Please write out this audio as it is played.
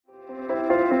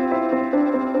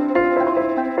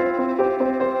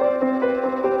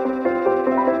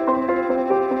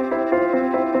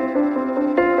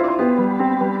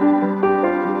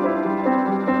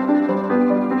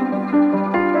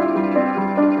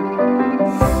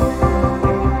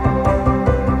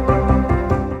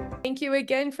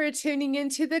again for tuning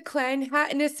into the Clan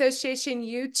Chattan Association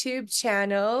YouTube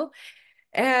channel.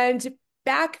 And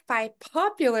back by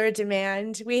popular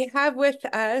demand, we have with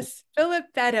us Philip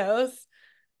Beddows,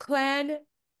 Clan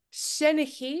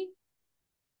Chattan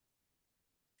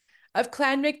of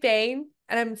Clan MacBean.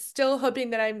 And I'm still hoping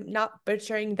that I'm not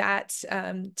butchering that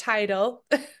title.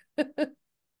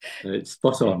 It's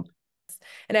spot on.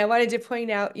 And I wanted to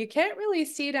point out, you can't really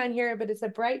see it on here, but it's a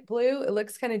bright blue. It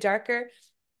looks kind of darker.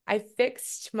 I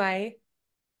fixed my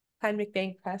Clan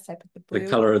MacBean crest. I put the blue. The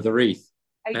colour of the wreath.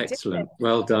 I Excellent. did.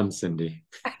 Well done, Cindy.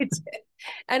 I did.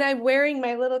 And I'm wearing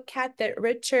my little cat that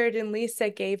Richard and Lisa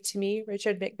gave to me,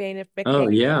 Richard MacBean of MacBean. Oh,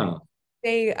 yeah.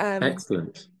 They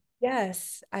Excellent.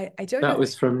 yes, I don't know. That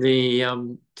was from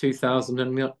the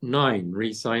 2009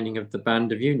 re-signing of the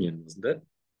Band of Union, wasn't it?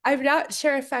 I'm not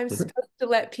sure if I'm supposed to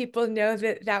let people know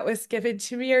that that was given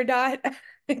to me or not.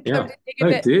 Yeah.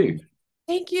 Oh, do.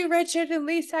 Thank you, Richard and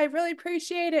Lisa. I really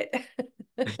appreciate it.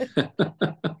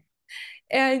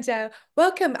 And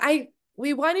welcome.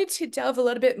 We wanted to delve a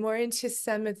little bit more into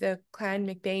some of the Clan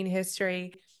MacBean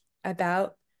history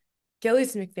about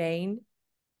Gillies MacBean,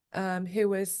 who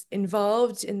was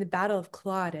involved in the Battle of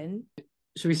Culloden.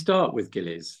 Should we start with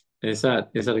Gillies? Is that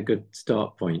a good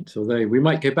start point? Although we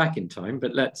might go back in time,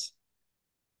 but let's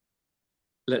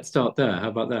start there. How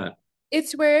about that?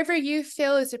 It's wherever you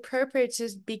feel is appropriate to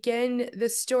begin the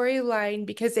storyline,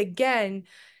 because again,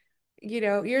 you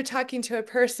know, you're talking to a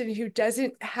person who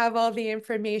doesn't have all the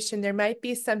information. There might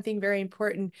be something very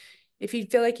important. If you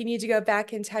feel like you need to go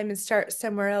back in time and start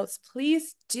somewhere else,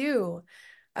 please do.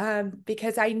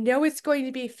 Because I know it's going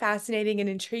to be fascinating and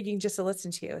intriguing just to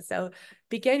listen to you. So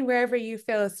begin wherever you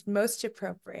feel is most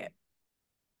appropriate.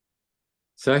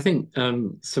 So I think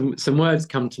some words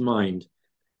come to mind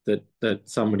that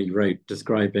somebody wrote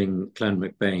describing Clan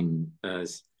MacBean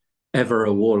as ever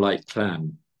a warlike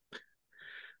clan.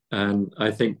 And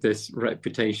I think this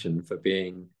reputation for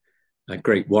being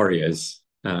great warriors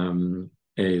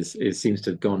seems to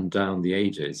have gone down the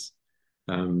ages.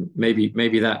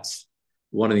 Maybe that's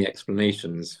one of the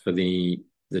explanations for the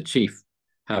chief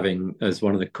having as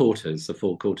one of the quarters, the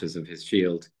four quarters of his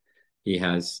shield, he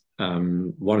has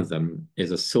one of them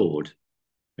is a sword,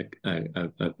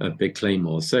 a big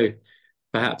claymore. So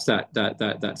perhaps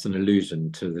that's an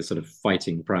allusion to the sort of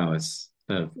fighting prowess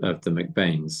of the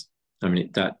MacBeans. I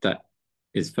mean, that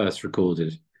is first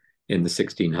recorded in the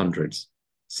 1600s,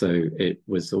 so it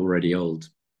was already old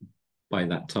by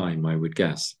that time, I would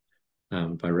guess,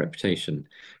 by reputation.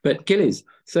 But Gillies,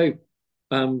 so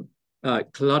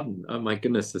Culloden, oh my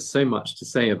goodness, there's so much to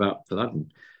say about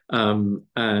Culloden.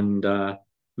 And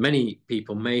many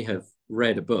people may have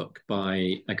read a book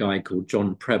by a guy called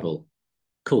John Preble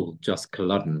called just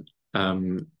Culloden.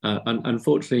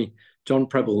 Unfortunately, John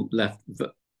Preble left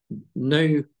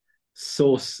no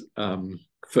source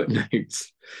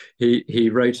footnotes. He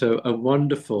wrote a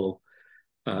wonderful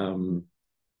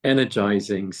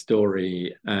energizing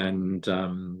story and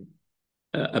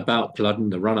about Culloden,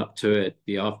 the run up to it,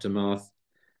 the aftermath,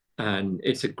 and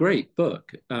it's a great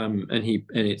book. And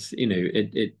it's, you know,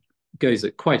 it goes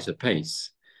at quite a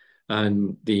pace,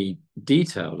 and the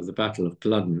detail of the Battle of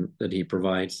Culloden that he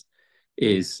provides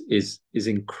is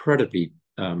incredibly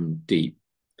deep.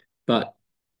 But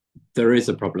there is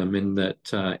a problem in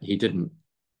that he didn't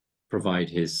provide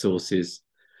his sources,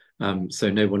 so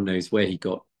no one knows where he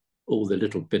got all the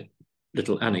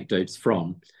little anecdotes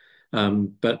from.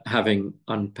 But having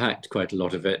unpacked quite a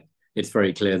lot of it, it's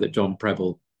very clear that John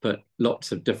Preble put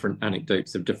lots of different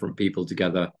anecdotes of different people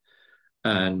together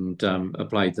and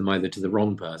applied them either to the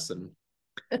wrong person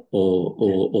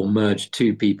or merged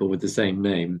two people with the same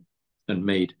name and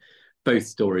made both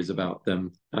stories about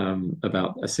them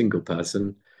about a single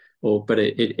person. But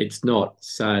it's not,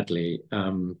 sadly,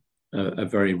 a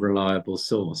very reliable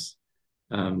source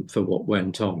for what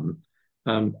went on,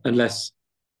 unless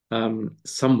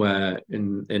somewhere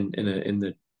in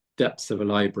the depths of a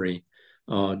library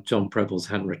are John Preble's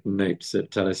handwritten notes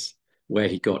that tell us where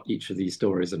he got each of these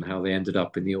stories and how they ended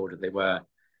up in the order they were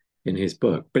in his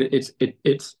book. But it's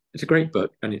a great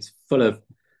book, and it's full of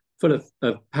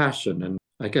passion, and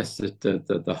I guess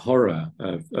the horror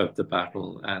of the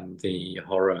battle and the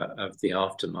horror of the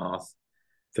aftermath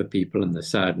for people and the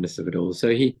sadness of it all. So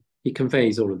he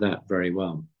conveys all of that very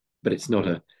well, but it's not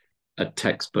a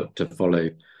textbook to follow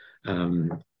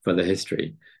for the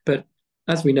history. But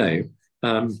as we know,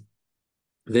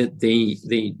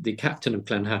 the captain of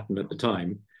Clan Chattan at the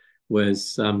time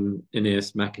was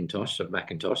Aeneas Mackintosh of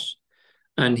Mackintosh,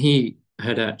 and he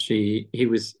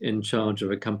was in charge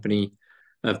of a company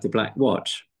of the Black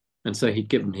Watch, and so he'd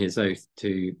given his oath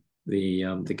to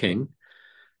the king,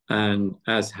 and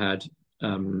as had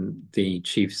the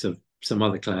chiefs of some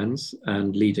other clans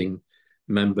and leading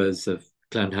members of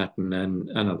Clan Chattan and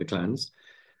other clans.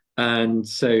 And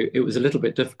so it was a little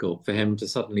bit difficult for him to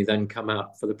suddenly then come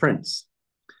out for the prince.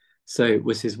 So it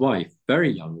was his wife,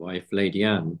 very young wife, Lady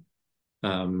Anne,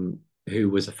 who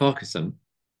was a fhàgail,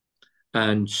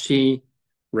 and she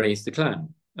raised the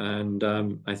clan. And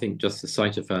I think just the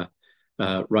sight of her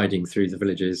riding through the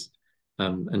villages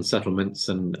and settlements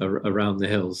and around the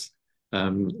hills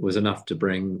was enough to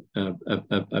bring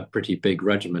a pretty big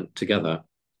regiment together.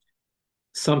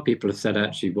 Some people have said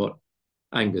actually what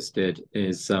Angus did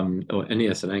is, or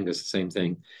Aeneas and Angus, the same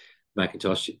thing,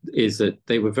 Mackintosh, is that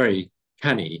they were very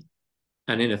canny,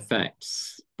 and in effect,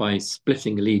 by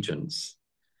splitting allegiance,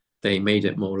 they made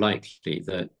it more likely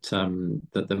that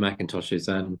that the Mackintoshes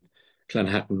and Clan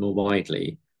Chattan more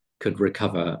widely could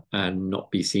recover and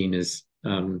not be seen as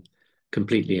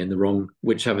completely in the wrong,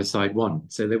 whichever side won.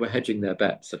 So they were hedging their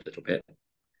bets a little bit.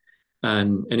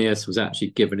 And Aeneas was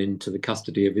actually given into the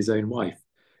custody of his own wife,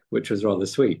 which was rather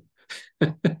sweet.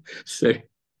 So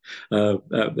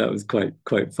that was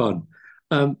quite fun.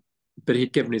 But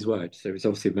he'd given his word, so he was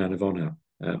obviously a man of honor.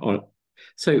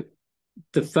 So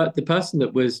the person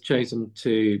that was chosen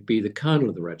to be the colonel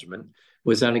of the regiment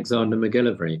was Alexander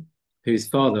MacGillivray, whose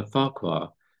father,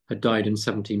 Farquhar, had died in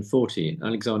 1740.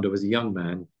 Alexander was a young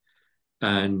man,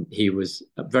 and he was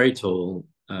very tall,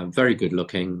 very good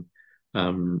looking,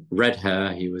 red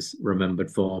hair he was remembered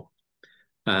for,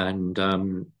 and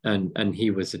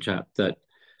he was the chap that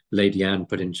Lady Anne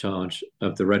put in charge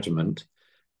of the regiment,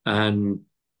 and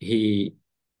he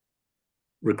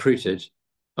recruited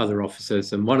other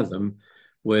officers, and one of them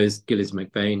was Gillies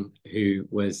MacBean, who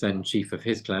was then chief of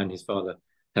his clan, his father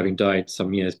having died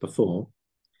some years before.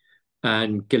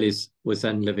 And Gillies was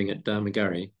then living at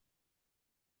d'Uaill,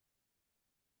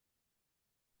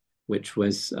 which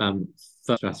was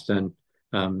first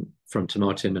from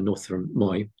Tomartin and north from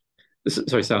Moy,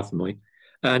 sorry, south of Moy,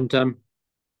 and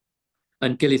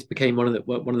Gillies became one of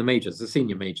the majors, the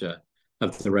senior major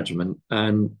of the regiment,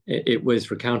 and it was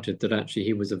recounted that actually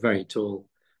he was a very tall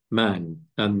man,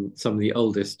 and some of the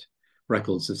oldest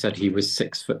records have said he was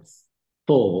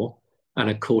 6'4" and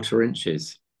a quarter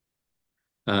inches,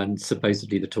 and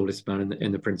supposedly the tallest man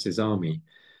in the prince's army.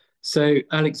 So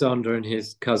Alexander and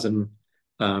his cousin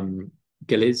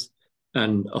Gillies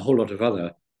and a whole lot of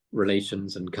other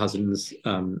relations and cousins,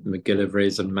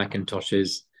 MacGillivrays and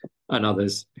Mackintoshes and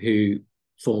others who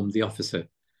formed the officer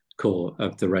corps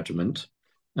of the regiment.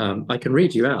 I can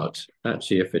read you out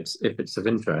actually if it's of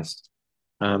interest.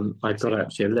 I've got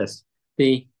actually a list.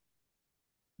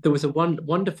 There was a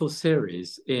wonderful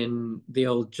series in the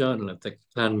old journal of the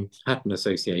Clan Chattan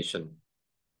Association,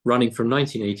 running from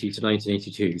 1980 to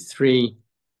 1982, three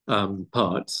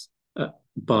parts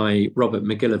by Robert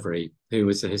MacGillivray, who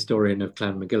was a historian of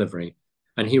Clan MacGillivray,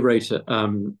 and he wrote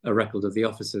a record of the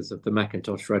officers of the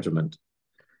Mackintosh Regiment,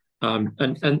 and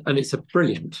it's a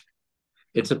brilliant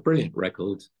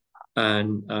record,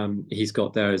 and he's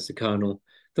got there as the colonel.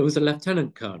 There was a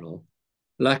lieutenant colonel,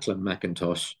 Lachlan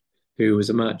Mackintosh, who was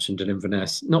a merchant in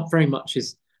Inverness. Not very much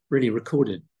is really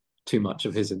recorded too much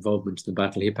of his involvement in the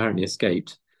battle. He apparently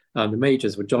escaped. The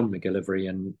majors were John MacGillivray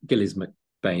and Gillies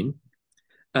MacBean.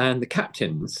 And the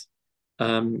captains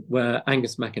were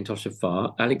Angus Mackintosh of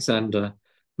Farr, Alexander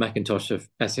Mackintosh of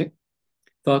Essex,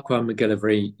 Farquhar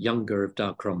MacGillivray, younger of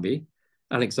Dalcrombie,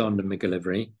 Alexander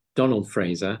MacGillivray, Donald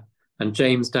Fraser, and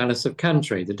James Dallas of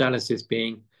Cantray, the Dallases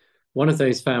being one of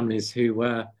those families who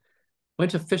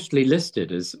weren't officially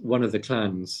listed as one of the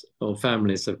clans or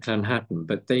families of Clan Chattan,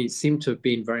 but they seem to have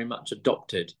been very much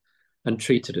adopted and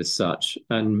treated as such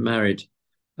and married.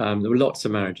 There were lots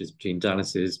of marriages between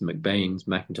Dallases, MacBeans,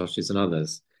 Mackintoshes, and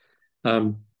others.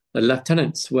 The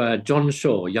lieutenants were John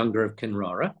Shaw, younger of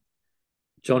Kinrara,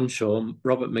 John Shaw,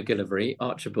 Robert MacGillivray,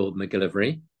 Archibald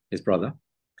MacGillivray, his brother,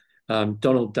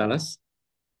 Donald Dallas,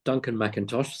 Duncan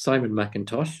Mackintosh, Simon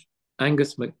Mackintosh,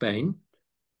 Angus MacBean,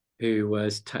 who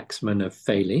was tacksman of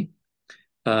Failey,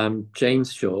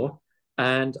 James Shaw,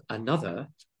 and another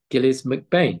Gillies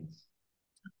MacBean,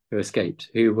 who escaped,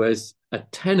 who was a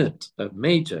tenant of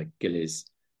Major Gillies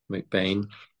MacBean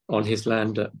on his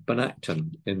land at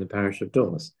Bunacton in the parish of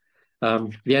Dawes.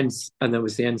 And there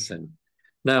was the ensign.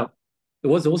 Now,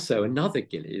 there was also another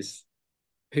Gillies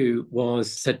who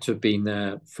was said to have been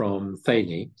there from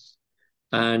Failey,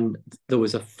 and there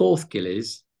was a fourth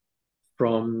Gillies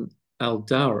from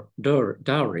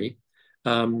Dowry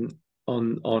on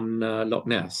Loch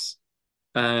Ness,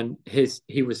 and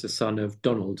he was the son of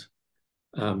Donald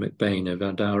MacBean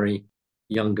of Dowry,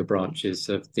 younger branches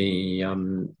of the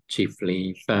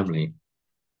chiefly family.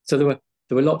 So there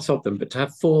were lots of them, but to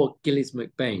have four Gillies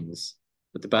MacBeans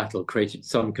at the battle created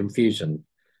some confusion.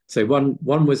 So one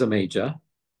was a major,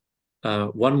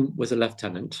 one was a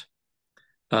lieutenant,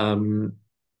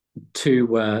 two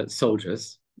were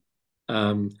soldiers.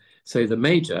 So the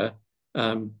major,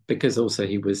 because also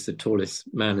he was the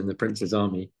tallest man in the prince's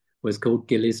army, was called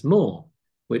Gillies More,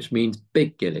 which means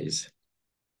big Gillies.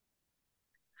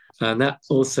 And that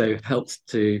also helps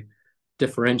to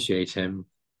differentiate him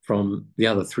from the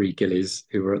other three Gillies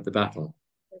who were at the battle.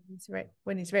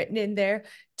 When he's written in there.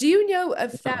 Do you know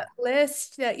of that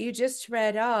list that you just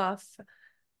read off?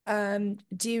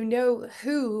 Do you know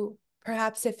who,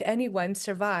 perhaps if anyone,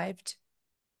 survived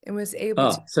and was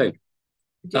able to So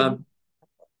did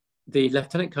the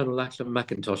Lieutenant Colonel Lachlan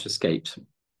Mackintosh escaped.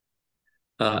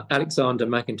 Alexander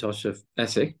Mackintosh of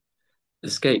Essex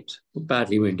escaped,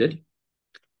 badly wounded.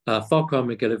 Farquhar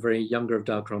MacGillivray, younger of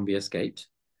Dalcrombie, escaped.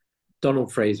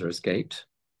 Donald Fraser escaped.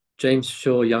 James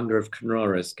Shaw, younger of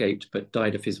Conrara, escaped but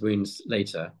died of his wounds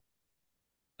later.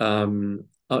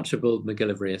 Archibald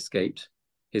MacGillivray escaped.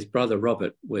 His brother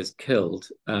Robert was killed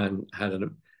and had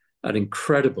an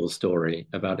incredible story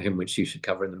about him, which you should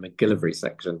cover in the MacGillivray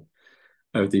section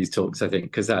of these talks, I think,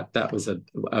 because that was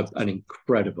an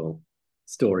incredible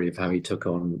story of how he took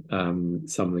on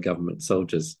some of the government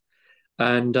soldiers.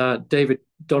 And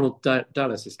Donald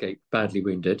Dallas escaped, badly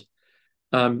wounded.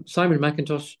 Simon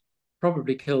Mackintosh,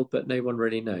 probably killed, but no one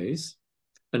really knows.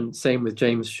 And same with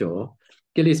James Shaw.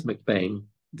 Gillies MacBean,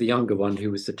 the younger one,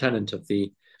 who was the tenant of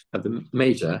the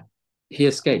major, he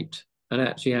escaped and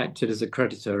actually acted as a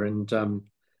creditor and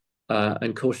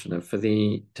cautioner for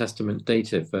the testament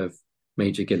dative of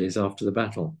Major Gillies after the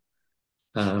battle,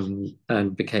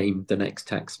 and became the next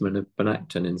tacksman of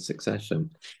Bonacton in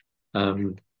succession.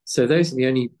 So those are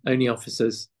the only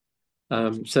officers.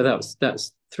 So that's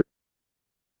 3,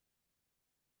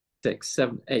 6,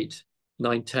 7, 8,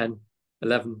 9, 10,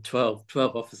 11, 12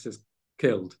 officers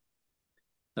killed.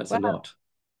 That's a lot.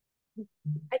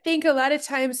 I think a lot of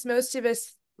times most of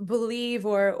us believe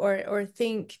or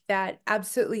think that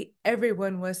absolutely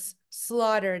everyone was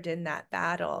slaughtered in that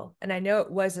battle. And I know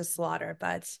it was a slaughter,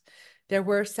 but there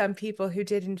were some people who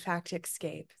did in fact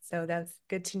escape. So that's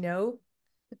good to know.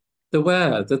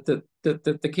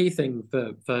 The key thing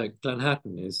for Clan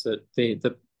Chattan is that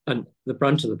the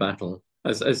brunt of the battle,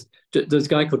 as there's a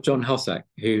guy called John Hossack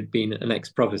who'd been an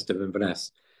ex-provost of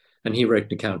Inverness, and he wrote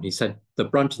an account. He said the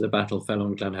brunt of the battle fell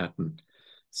on Clan Chattan.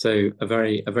 So a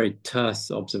very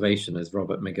terse observation, as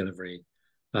Robert MacGillivray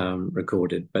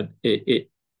recorded. But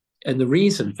and the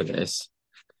reason for this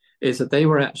is that they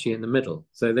were actually in the middle.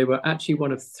 So they were actually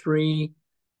one of 3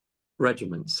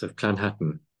 regiments of Clan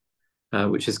Chattan,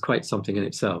 which is quite something in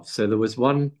itself. So there was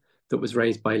one that was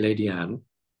raised by Lady Anne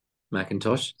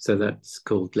Mackintosh, so that's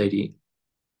called Lady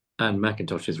Anne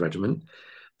Mackintosh's regiment.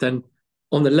 Then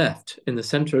on the left, in the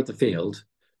centre of the field,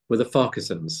 were the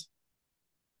Farquharsons.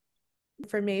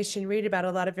 Read about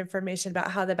a lot of information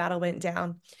about how the battle went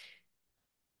down.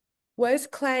 Was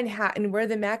Clan Chattan, were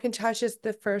the Mackintoshes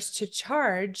the first to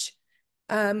charge?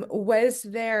 Was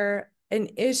there an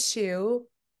issue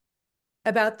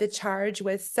about the charge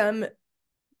with some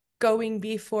going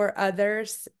before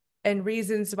others and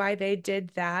reasons why they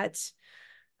did that?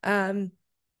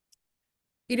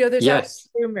 There's always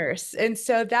rumors. And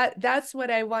so that's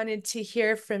what I wanted to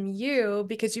hear from you,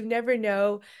 because you never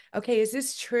know, okay, is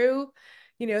this true?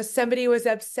 Somebody was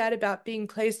upset about being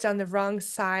placed on the wrong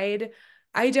side,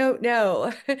 I don't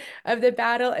know, of the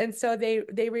battle. And so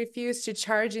they refused to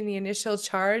charge in the initial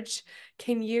charge.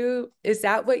 Is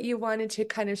that what you wanted to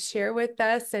kind of share with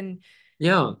us? And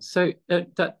yeah, so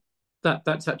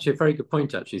that's actually a very good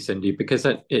point, actually, Cindy, because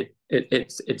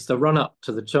it's the run up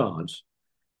to the charge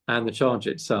and the charge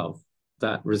itself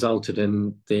that resulted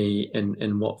in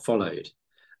what followed.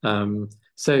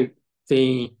 So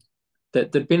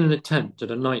there'd been an attempt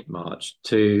at a night march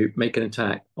to make an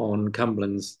attack on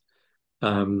Cumberland's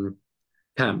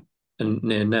camp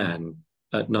near Nairn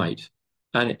at night,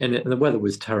 and the weather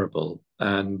was terrible,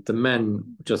 and the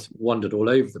men just wandered all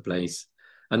over the place,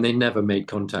 and they never made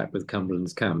contact with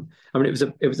Cumberland's camp. I mean,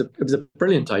 it was a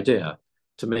brilliant idea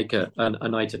to make a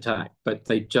night attack, but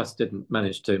they just didn't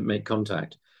manage to make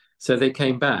contact. So they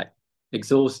came back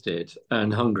exhausted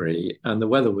and hungry, and the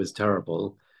weather was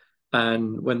terrible.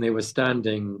 And when they were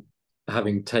standing,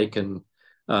 having taken,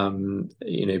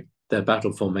 their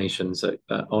battle formations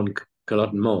on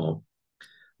Culloden Moor,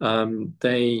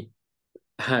 they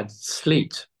had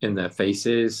sleet in their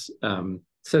faces.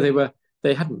 So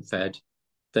they hadn't fed.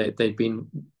 They'd been,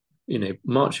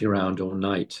 marching around all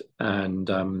night,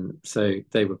 and so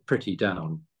they were pretty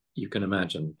down. You can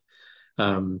imagine,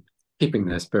 keeping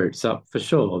their spirits up for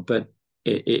sure, but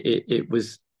it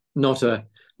was not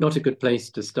not a good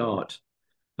place to start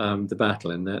the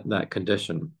battle in that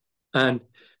condition. And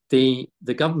the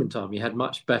government army had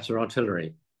much better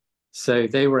artillery, so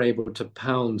they were able to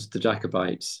pound the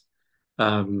Jacobites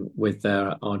with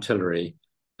their artillery,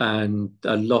 and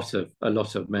a lot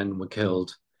of men were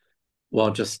killed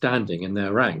while just standing in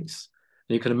their ranks.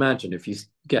 And you can imagine if you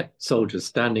get soldiers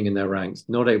standing in their ranks,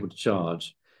 not able to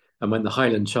charge, and when the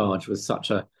Highland charge was such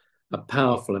a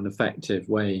powerful and effective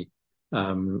way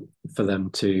for them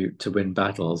to win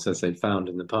battles as they'd found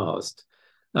in the past,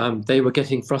 they were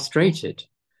getting frustrated,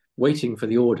 waiting for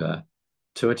the order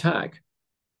to attack.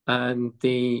 And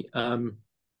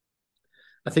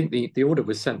I think the order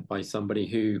was sent by somebody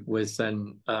who was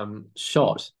then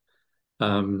shot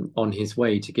on his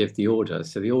way to give the order.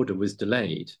 So the order was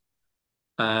delayed,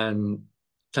 and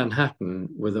Clan Chattan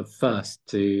were the first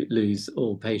to lose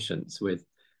all patience with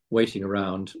waiting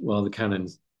around while the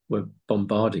cannons were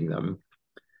bombarding them.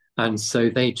 And so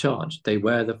they charged. They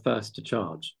were the first to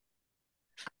charge.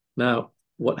 Now,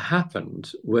 what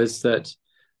happened was that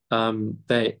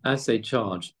as they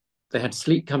charged, they had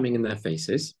sleet coming in their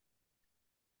faces.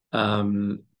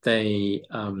 They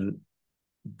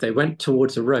went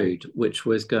towards a road which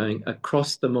was going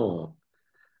across the moor,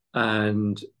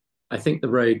 and I think the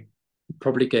road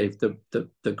probably gave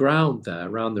the ground there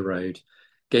around the road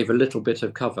gave a little bit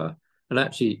of cover. And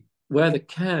actually, where the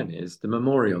cairn is, the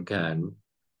memorial cairn,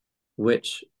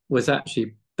 which was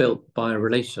actually built by a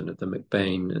relation of the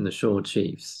MacBean and the Shaw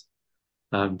chiefs,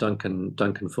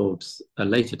 Duncan Forbes,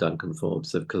 later Duncan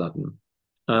Forbes of Culloden.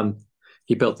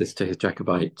 He built this to his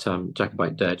Jacobite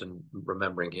dead, and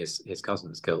remembering his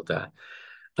cousins killed there.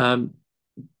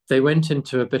 They went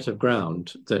into a bit of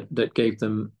ground that gave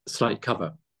them slight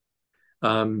cover,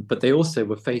 but they also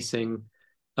were facing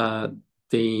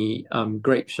the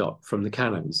grape shot from the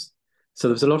cannons. So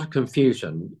there was a lot of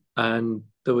confusion, and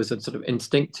there was a sort of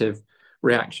instinctive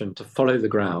reaction to follow the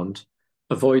ground,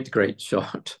 avoid the grape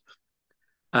shot.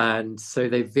 And so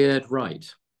they veered right,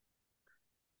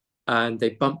 and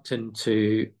they bumped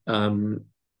into the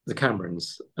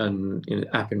Camerons and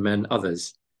Appin men,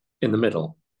 others in the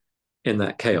middle in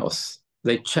that chaos.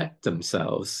 They checked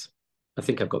themselves. I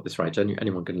think I've got this right.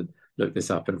 Anyone can look this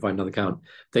up and find another count.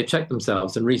 They checked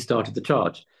themselves and restarted the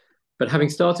charge. But having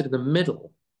started in the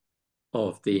middle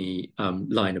of the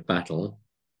line of battle,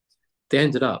 they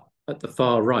ended up at the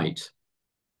far right,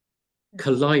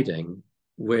 colliding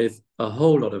with a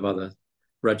whole lot of other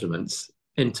regiments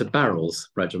into Barrel's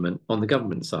regiment on the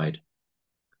government side.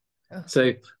 Oh.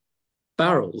 So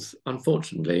Barrel's,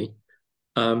 unfortunately,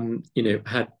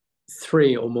 had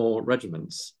 3 or more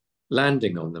regiments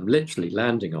landing on them, literally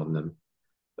landing on them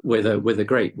with a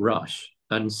great rush,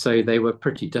 and so they were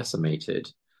pretty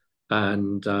decimated.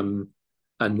 And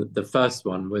the first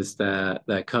one was their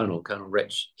colonel, Colonel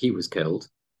Rich. He was killed,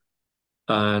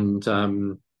 and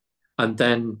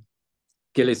then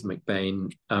Gillies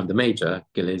MacBean, the major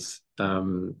Gillies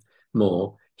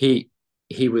Moore, he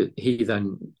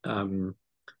then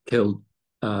killed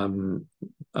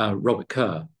Robert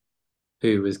Kerr,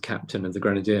 who was captain of the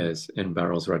Grenadiers in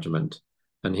Barrel's regiment,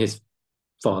 and his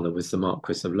father was the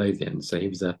Marquis of Lothian, so he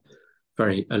was a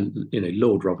very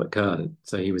Lord Robert Kerr.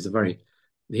 So he was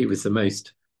the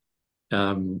most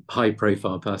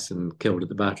high-profile person killed at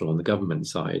the battle on the government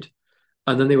side.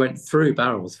 And then they went through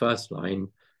Barrel's first line.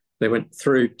 They went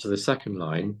through to the second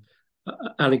line.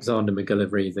 Alexander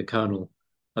MacGillivray, the colonel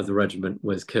of the regiment,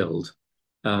 was killed,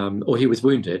 or he was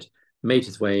wounded, made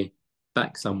his way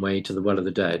back some way to the Well of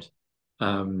the Dead,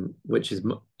 which is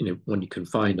one you can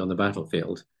find on the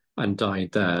battlefield, and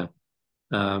died there.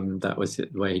 That was the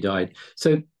way he died.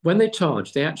 So when they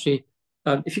charged, they actually,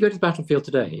 if you go to the battlefield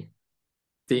today,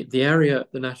 the area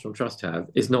the National Trust have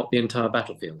is not the entire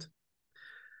battlefield.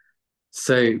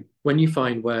 So when you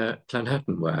find where Clan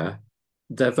Chattan were,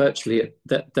 they're virtually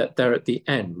they're at the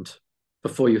end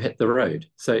before you hit the road.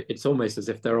 So it's almost as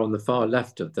if they're on the far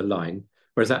left of the line,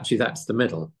 whereas actually that's the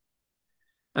middle.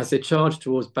 As they charged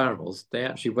towards Barrels, they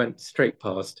actually went straight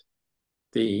past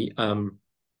the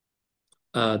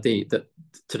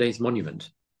today's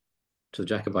monument to the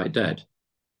Jacobite dead,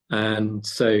 and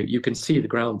so you can see the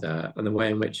ground there and the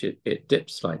way in which it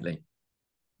dips slightly.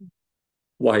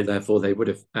 Why, therefore, they would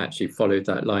have actually followed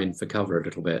that line for cover a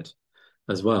little bit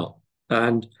as well.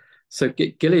 And so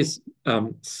Gillies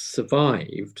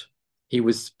survived. He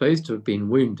was supposed to have been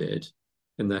wounded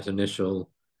in that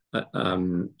initial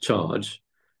charge,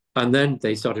 and then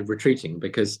they started retreating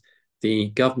because the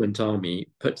government army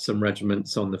put some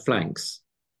regiments on the flanks.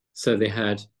 So they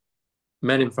had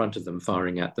men in front of them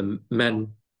firing at them,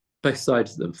 men both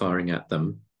sides of them firing at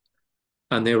them,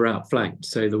 and they were outflanked.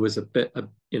 So there was a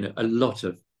lot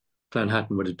of Clan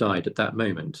Chattan would have died at that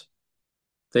moment.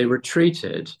 They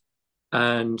retreated,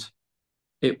 and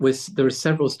there were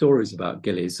several stories about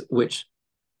Gillies, which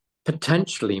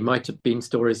potentially might have been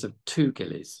stories of two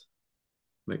Gillies,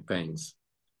 MacBeans,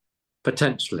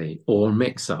 potentially, or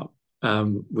mix up.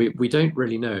 We don't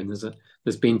really know, and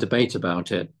there's been debate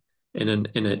about it in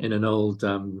an old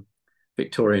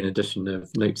Victorian edition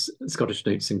of Scottish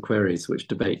Notes and Queries, which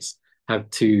debates have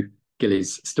two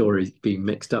Gillies stories being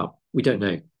mixed up. We don't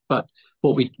know, but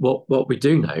what we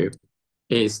do know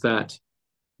is that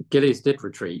Gillies did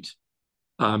retreat,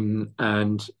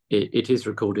 and it is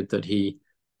recorded that he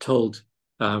told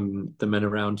the men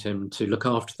around him to look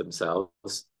after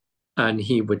themselves, and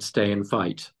he would stay and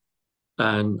fight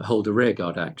and hold a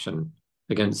rearguard action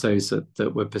against those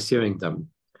that were pursuing them.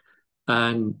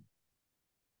 And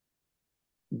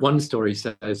one story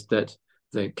says that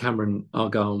the Campbell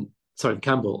Argyll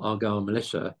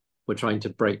militia were trying to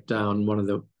break down one of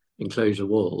the enclosure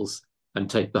walls and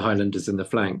take the Highlanders in the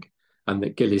flank, and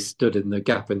that Gillies stood in the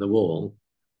gap in the wall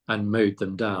and mowed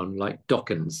them down like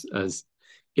Dockins, as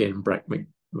Ian Breck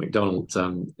MacDonald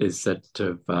is said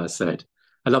to have said.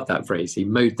 I love that phrase. He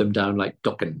mowed them down like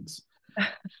Dockins.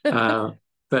 But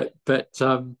What's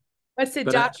a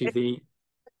but dock? actually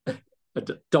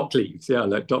dock leaves, yeah,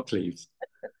 like dock leaves,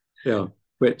 yeah.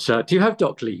 Which do you have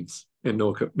dock leaves in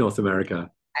North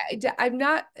America? I'm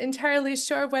not entirely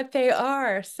sure what they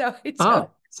are, so I don't.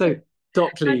 So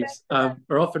dock leaves are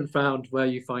often found where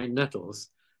you find nettles,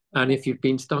 and Okay. if you've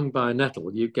been stung by a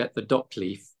nettle, you get the dock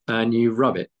leaf and you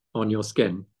rub it on your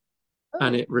skin,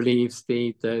 and Oh, it relieves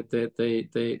the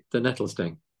nettle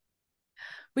sting.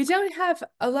 we don't have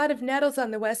a lot of nettles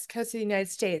on the west coast of the United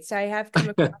States. I have come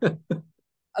across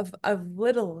of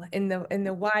little in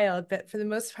the wild, but for the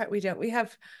most part, we don't. We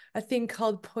have a thing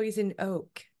called poison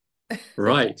oak.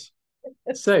 Right.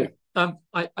 So I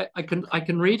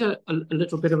can read a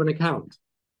little bit of an account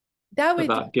That would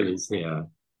about Gillies here.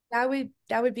 that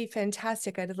would be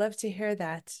fantastic. I'd love to hear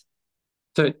that.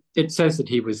 So it says that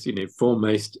he was,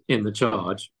 foremost in the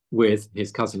charge with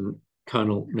his cousin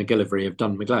Colonel MacGillivray of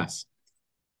Dunmaglass.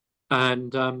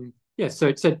 And so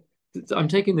it said, I'm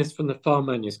taking this from the Farr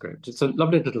manuscript. It's a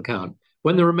lovely little account.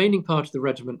 When the remaining part of the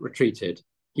regiment retreated,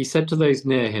 he said to those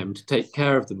near him to take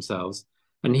care of themselves,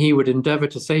 and he would endeavour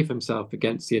to save himself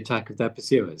against the attack of their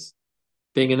pursuers.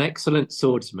 Being an excellent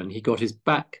swordsman, he got his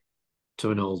back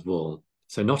to an old wall,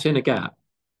 so not in a gap,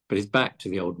 but his back to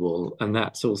the old wall, and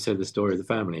that's also the story of the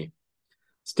family.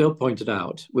 Still pointed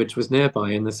out, which was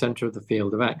nearby in the centre of the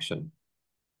field of action.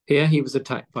 Here he was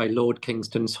attacked by Lord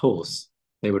Kingston's horse.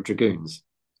 They were dragoons.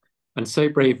 And so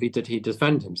bravely did he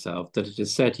defend himself that it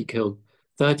is said he killed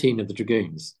 13 of the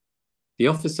dragoons. The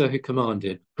officer who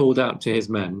commanded called out to his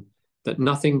men that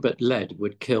nothing but lead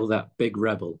would kill that big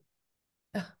rebel.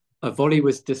 A volley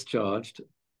was discharged,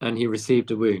 and he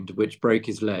received a wound which broke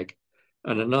his leg,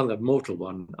 and another mortal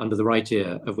one under the right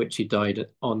ear, of which he died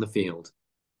on the field.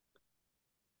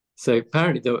 So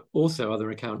apparently there were also other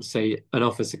accounts say an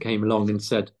officer came along and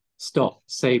said, stop,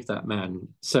 save that man,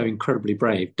 so incredibly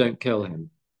brave, don't kill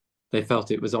him. They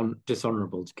felt it was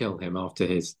dishonourable to kill him after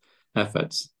his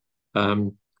efforts.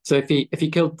 So if he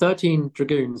killed 13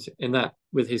 dragoons in that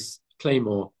with his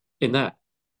claymore in that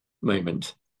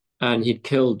moment, and he'd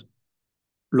killed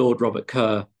Lord Robert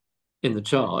Kerr in the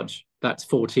charge, that's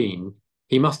 14.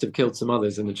 He must have killed some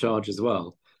others in the charge as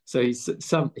well. So his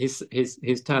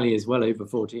tally is well over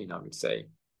 14, I would say.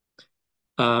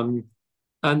 And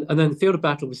then the field of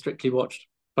battle was strictly watched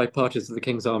by parties of the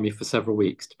King's army for several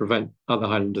weeks to prevent other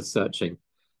Highlanders searching.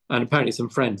 And apparently some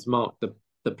friends marked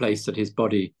the place that his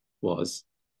body was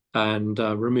and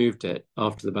removed it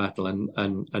after the battle,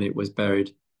 and it was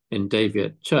buried in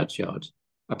Daviot churchyard,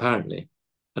 apparently,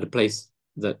 at a place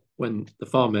that when the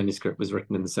Farr manuscript was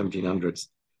written in the 1700s,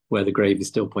 where the grave is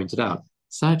still pointed out.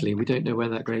 Sadly, we don't know where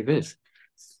that grave is.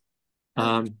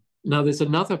 Now, there's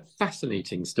another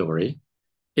fascinating story,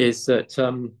 is that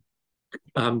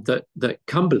that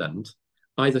Cumberland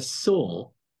either saw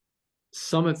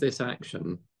some of this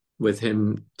action with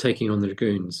him taking on the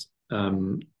dragoons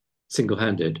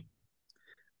single-handed,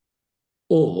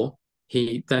 or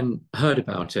he then heard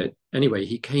about it. Anyway,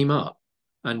 he came up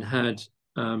and had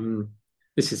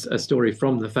this is a story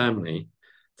from the family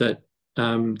that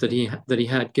he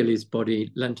had Gillies' body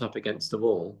leant up against the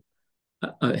wall,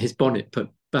 his bonnet put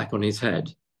back on his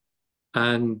head,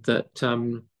 and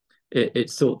that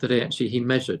it's thought that he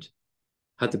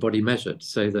had the body measured,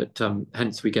 so that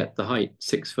hence we get the height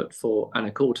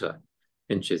 6'4.25"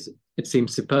 It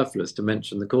seems superfluous to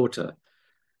mention the quarter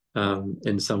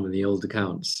in some of the old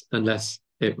accounts, unless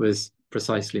it was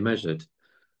precisely measured.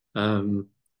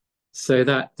 So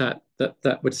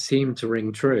that would seem to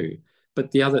ring true.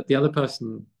 But the other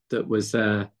person that was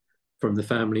there from the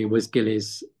family was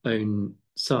Gillies' own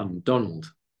son,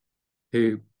 Donald,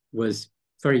 who was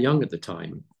very young at the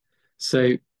time.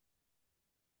 So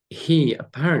he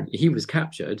was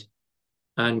captured,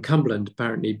 and Cumberland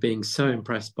apparently being so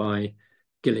impressed by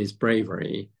Gillies'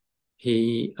 bravery,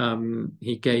 he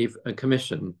gave a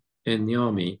commission in the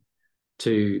army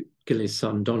to Gillies'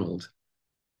 son Donald,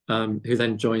 who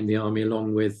then joined the army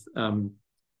along with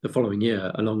the following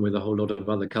year, along with a whole lot of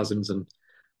other cousins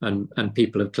and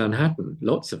people of Clan Chattan.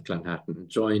 Lots of Clan Chattan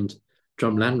joined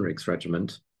Drumlanrig's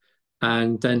regiment,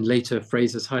 and then later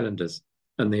Fraser's Highlanders,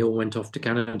 and they all went off to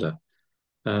Canada.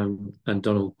 And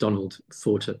Donald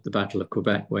fought at the Battle of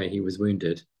Quebec where he was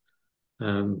wounded.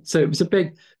 So it was a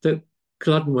big. The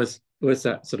Culloden was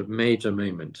that sort of major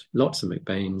moment. Lots of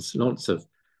MacBeans, lots of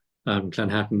Clan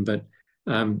Chattan, but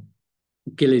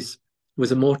Gillies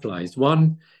was immortalised.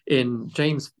 One in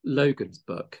James Logan's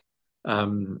book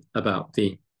about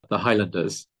the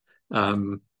Highlanders.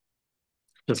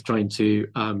 Just trying to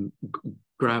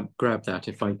grab that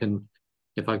if I've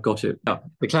got it. Oh,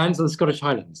 the Clans of the Scottish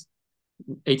Highlands,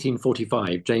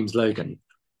 1845, James Logan,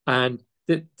 and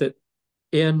that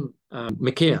Ian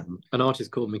McKeon, an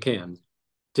artist called McKeon,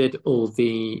 did all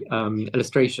the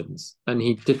illustrations, and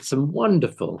he did some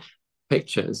wonderful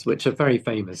pictures, which are very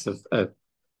famous of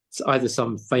either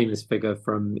some famous figure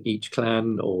from each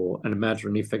clan or an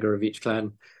imaginary figure of each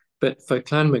clan. But for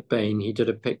Clan MacBean, he did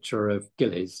a picture of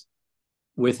Gillies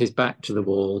with his back to the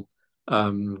wall.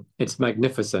 It's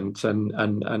magnificent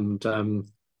and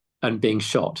being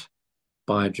shot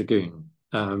by a dragoon.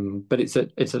 But it's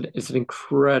an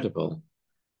incredible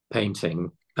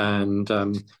painting. And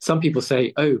some people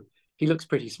say, oh, he looks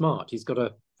pretty smart. He's got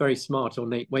a very smart,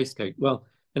 ornate waistcoat. Well,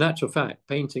 in actual fact,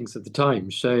 paintings of the time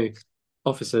show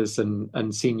officers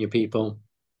and senior people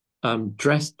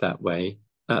dressed that way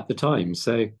at the time.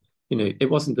 So, it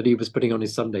wasn't that he was putting on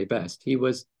his Sunday best. He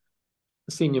was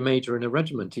a senior major in a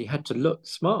regiment. He had to look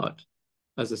smart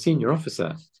as a senior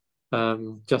officer,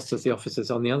 just as the officers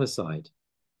on the other side.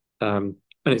 And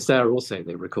it's there also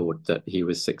they record that he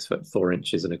was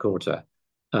 6'4"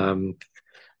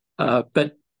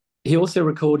 but he also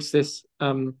records this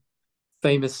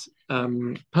famous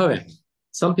poem.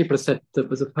 Some people have said that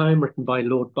was a poem written by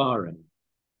Lord Byron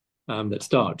that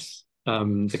starts,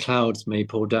 the clouds may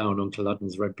pour down on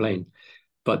Culloden's red plain,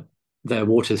 but their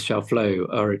waters shall flow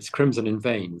o'er its crimson in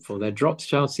vain, for their drops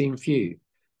shall seem few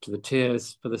to the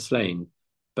tears for the slain,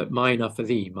 but mine are for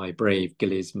thee, my brave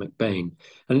Gillies MacBean.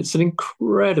 And it's an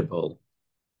incredible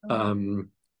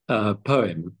poem,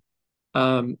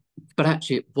 but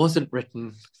actually it wasn't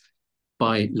written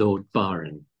by Lord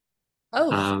Byron.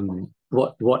 Oh,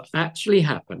 What actually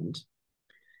happened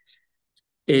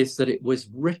is that it was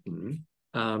written,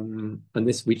 and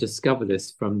this we discover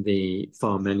this from the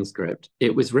farm manuscript.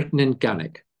 It was written in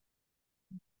Gaelic,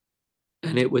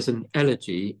 and it was an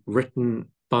elegy written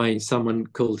by someone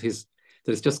called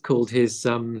that's just called his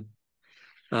nurse,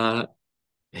 I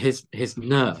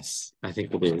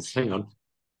think it is. Hang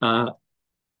on.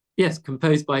 Yes,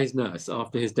 composed by his nurse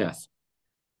after his death.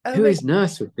 oh Who my his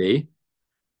nurse would be,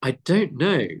 I don't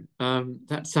know.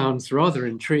 That sounds rather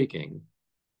intriguing.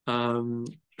 Is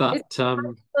But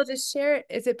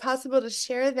is it possible to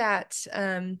share that?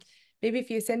 Maybe if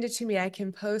you send it to me, I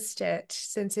can post it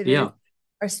since it is yeah, our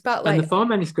and the spotlight. farm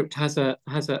manuscript has a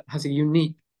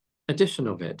unique edition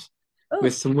of it Oh,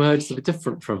 with some words that are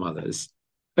different from others,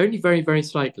 only very, very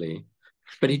slightly.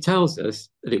 But he tells us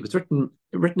that it was written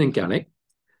in Gaelic.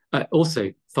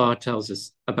 Also, Farr tells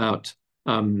us about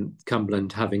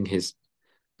Cumberland having his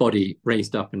body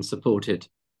raised up and supported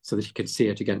so that he could see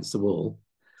it against the wall.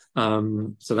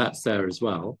 So that's there as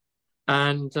well.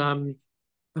 And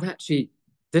but actually,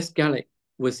 this Gaelic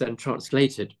was then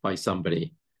translated by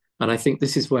somebody, and I think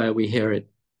this is where we hear it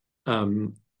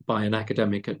by an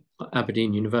academic at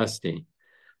Aberdeen University.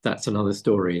 That's another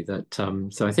story.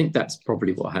 So I think that's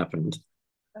probably what happened.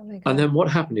 oh my And God. then what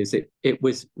happened is it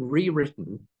was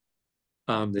rewritten,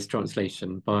 this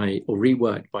translation or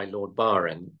reworked by Lord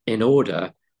Byron in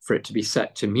order for it to be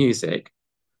set to music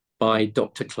by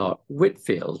Dr. Clark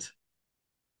Whitfield,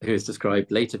 who is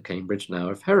described late of Cambridge, now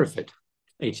of Hereford,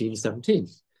 1817.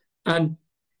 And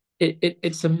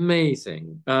it's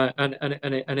amazing.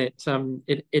 It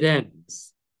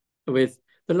ends with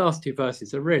the last two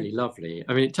verses are really lovely.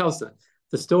 I mean, it tells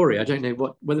the story. I don't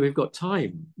know whether we've got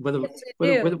time, whether Yes, I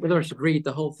do. I should read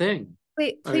the whole thing.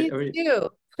 Wait, I mean, please do.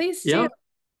 Please do. yeah.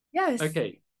 Yes.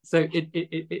 Okay. So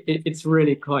it's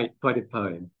really quite a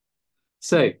poem.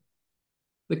 So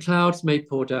the clouds may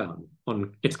pour down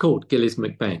on. It's called Gillies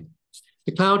MacBean.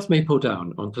 The clouds may pour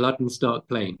down on Culloden's dark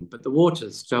plain, but the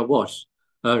waters shall wash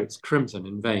o'er its crimson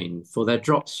in vain, for their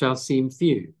drops shall seem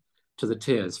few to the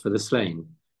tears for the slain,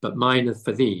 but mine are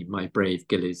for thee, my brave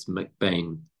Gillies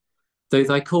MacBean. Though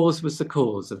thy cause was the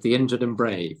cause of the injured and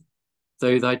brave,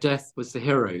 though thy death was the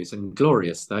hero's and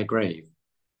glorious thy grave,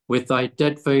 with thy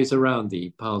dead foes around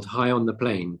thee piled high on the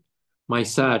plain, my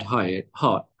sad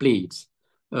heart bleeds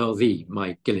o'er thee,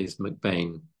 my Gillies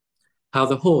MacBean. How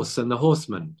the horse and the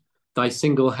horseman thy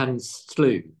single hand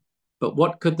slew, but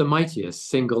what could the mightiest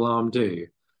single arm do?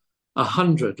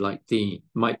 100 like thee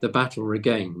might the battle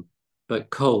regain, but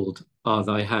cold are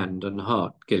thy hand and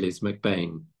heart, Gillies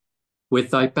MacBean. With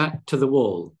thy back to the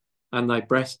wall and thy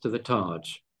breast to the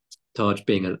targe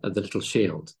being the little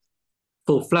shield,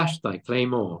 full flashed thy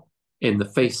claymore in the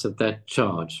face of their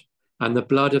charge, and the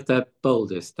blood of their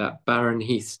boldest that barren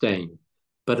heath stain.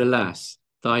 But alas,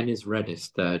 thine is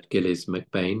reddest there, Gillies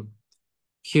MacBean.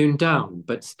 Hewn down,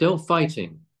 but still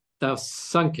fighting, thou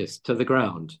sunkest to the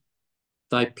ground.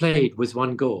 Thy plaid was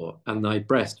one gore, and thy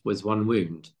breast was one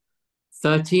wound.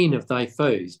 13 of thy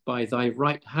foes by thy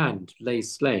right hand lay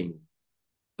slain.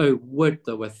 Oh, would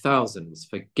there were thousands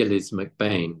for Gillies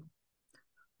MacBean.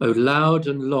 O loud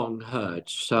and long heard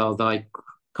shall thy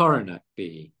coronet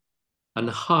be, and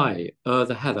high o'er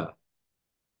the heather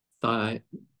thy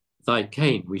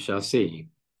cane we shall see,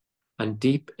 and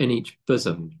deep in each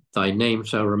bosom thy name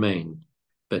shall remain,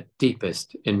 but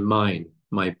deepest in mine,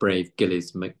 my brave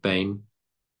Gillies MacBean.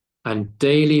 And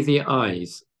daily the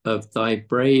eyes of thy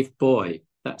brave boy,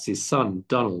 that's his son,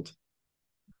 Donald,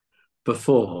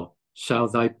 before shall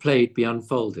thy plaid be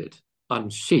unfolded,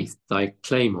 unsheath thy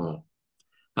claymore,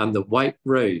 and the white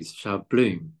rose shall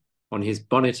bloom on his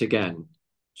bonnet again,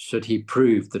 should he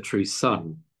prove the true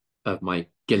son of my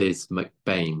Gillies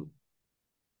MacBean.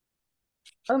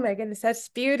 Oh my goodness, that's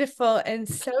beautiful and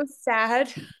so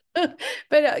sad, but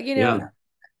Yeah.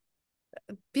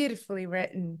 beautifully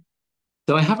written.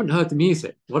 So I haven't heard the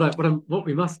music. What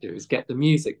we must do is get the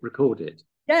music recorded.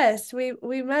 Yes,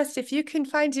 we must. If you can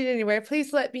find it anywhere,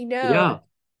 please let me know.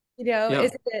 Yeah, yeah,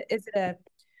 Is it a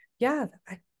yeah,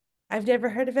 I've never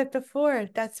heard of it before.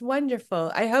 That's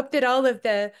wonderful. I hope that all of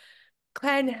the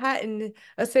Clan Chattan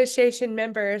Association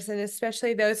members, and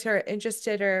especially those who are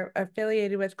interested or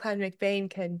affiliated with Clan MacBean,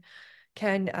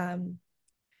 can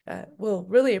will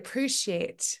really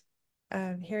appreciate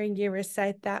hearing you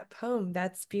recite that poem.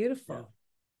 That's yeah. beautiful,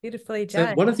 beautifully So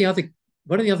done. one of the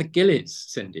other Gillies,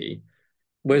 Cindy,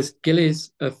 was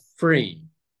Gillies of Free,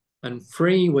 and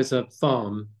Free was a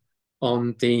farm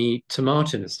on the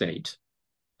Tomartin estate,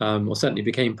 or certainly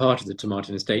became part of the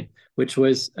Tomartin estate, which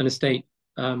was an estate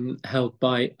held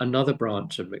by another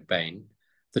branch of MacBean,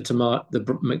 the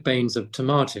MacBeans of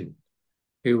Tomartin,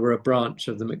 who were a branch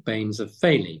of the MacBeans of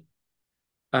Fhàgail.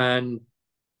 And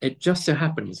it just so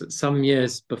happens that some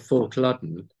years before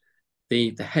Culloden,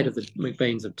 the head of the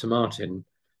MacBeans of Tomartin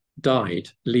died,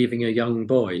 leaving a young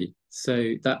boy.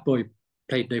 So that boy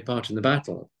played no part in the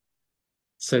battle.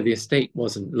 So the estate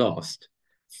wasn't lost.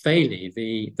 Fhàgail,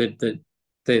 the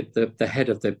head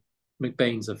of the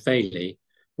MacBeans of Fhàgail,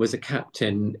 was a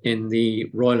captain in the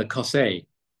Royal Écossais,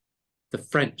 the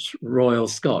French Royal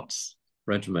Scots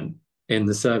Regiment in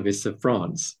the service of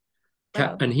France.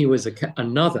 Wow. And he was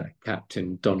another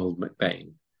Captain Donald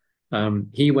MacBean.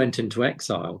 He went into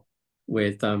exile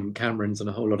with Camerons and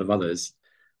a whole lot of others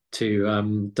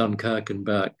to Dunkirk and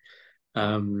Burke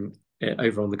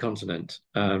over on the continent,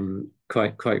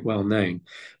 quite well known.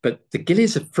 But the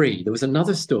Gillies are free. There was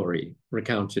another story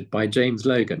recounted by James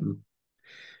Logan,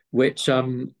 which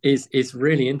is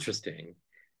really interesting.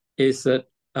 Is that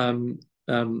Cameron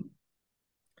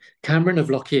of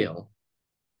Lochiel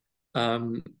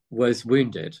was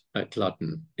wounded at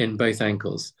Culloden in both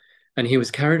ankles, and he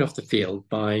was carried off the field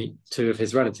by two of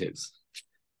his relatives.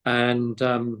 And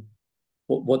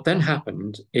what then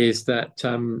happened is that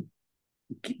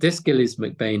this Gillies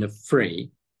MacBean of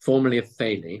Free, formerly of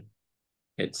Fhàgail,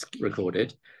 it's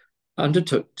recorded,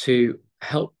 undertook to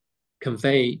help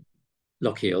convey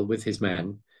Lochiel with his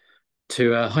men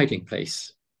to a hiding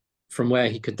place from where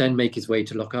he could then make his way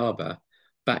to Lochaber,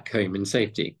 back home in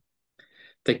safety.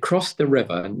 They crossed the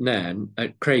river Nairn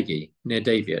at Craigie, near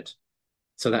Daviot.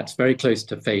 So that's very close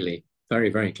to Fhàgail, very,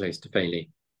 very close to Fhàgail.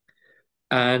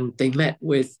 And they met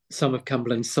with some of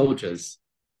Cumberland's soldiers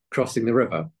crossing the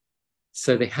river.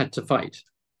 So they had to fight.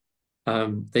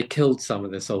 They killed some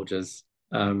of the soldiers,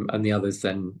 and the others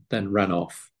then ran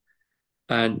off.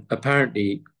 And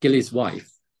apparently Gillies'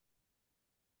 wife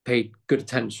paid good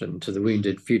attention to the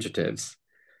wounded fugitives,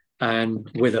 and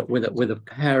with a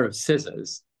pair of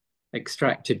scissors,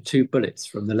 extracted 2 bullets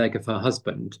from the leg of her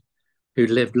husband, who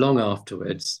lived long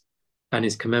afterwards and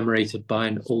is commemorated by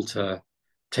an altar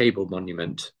table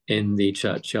monument in the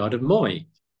churchyard of Moy.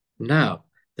 Now,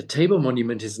 the table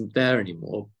monument isn't there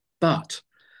anymore, but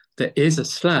there is a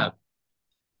slab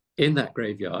in that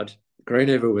graveyard, grown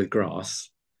over with grass,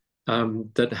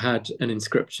 that had an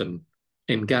inscription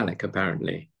in Gaelic,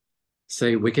 apparently.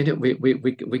 So we're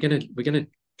gonna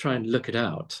try and look it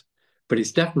out, but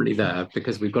it's definitely there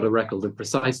because we've got a record of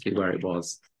precisely where it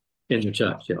was in the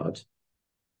churchyard,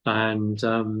 and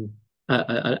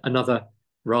another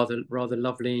rather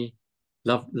lovely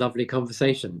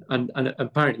conversation. And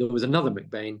apparently there was another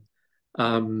MacBean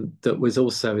that was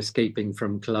also escaping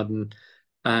from Culloden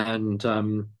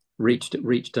and reached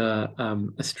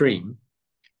a stream,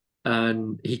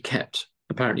 and he kept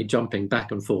apparently jumping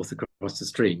back and forth across the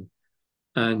stream.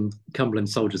 And Cumberland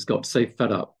soldiers got so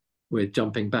fed up with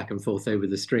jumping back and forth over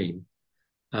the stream,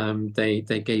 they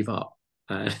gave up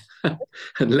and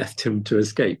left him to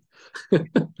escape. If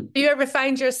you ever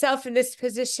find yourself in this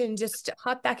position, just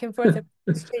hop back and forth up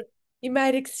the street. You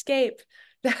might escape.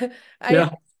 I Yeah,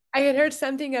 I had heard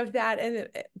something of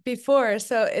that before,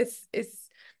 so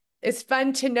it's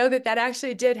fun to know that that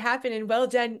actually did happen, and well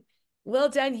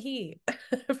done he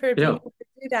for being yeah, able to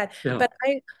do that. yeah. But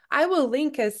I will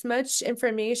link as much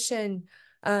information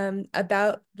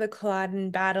about the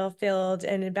Culloden battlefield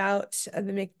and about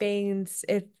the MacBeans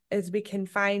if as we can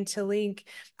find to link.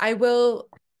 I will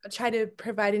try to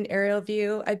provide an aerial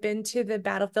view. I've been to the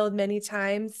battlefield many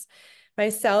times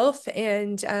myself,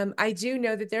 and I do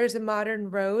know that there's a modern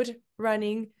road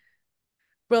running.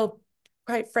 Well,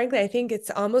 quite frankly, I think it's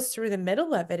almost through the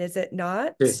middle of it, is it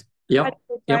not? Yes. Yep,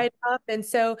 Right yep, up. And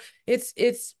so it's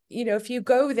if you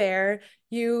go there,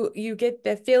 you get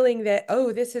the feeling that,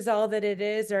 oh, this is all that it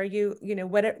is, or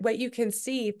what you can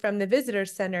see from the visitor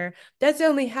center, that's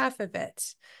only half of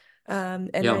it. And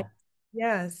yeah. I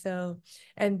yeah, so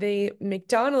and the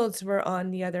McDonald's were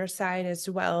on the other side as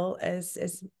well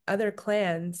as other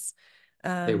clans.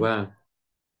 They Um, were. and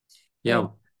Yeah,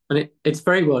 and it's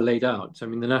very well laid out. I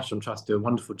mean, the National Trust do a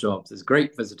wonderful job. There's a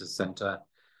great visitor centre.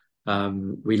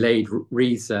 We laid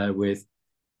wreaths there with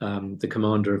the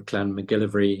commander of Clan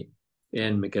MacGillivray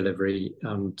in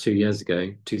MacGillivray 2 years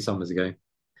ago, 2 summers ago,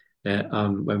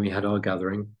 when we had our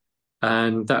gathering,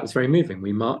 and that was very moving.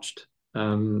 We marched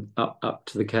up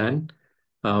to the cairn,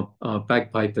 our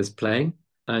bagpipers playing,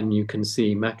 and you can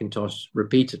see Macintosh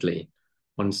repeatedly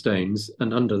on stones,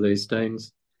 and under those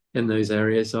stones, in those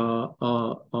areas,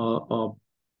 are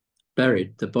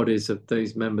buried the bodies of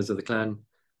those members of the clan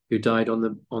who died on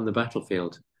the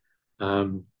battlefield.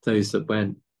 Those that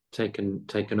went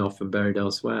taken off and buried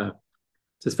elsewhere.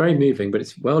 So it's very moving, but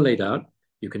it's well laid out.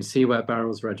 You can see where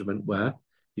Barrel's regiment were.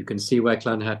 You can see where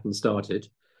Clan Chattan started.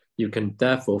 You can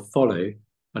therefore follow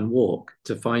and walk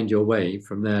to find your way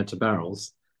from there to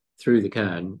Barrel's through the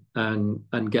cairn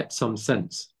and get some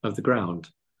sense of the ground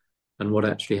and what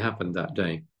actually happened that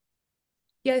day.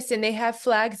 yes, and they have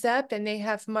flags up and they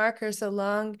have markers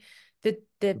along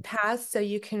the path so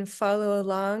you can follow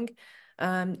along.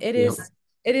 It Yeah.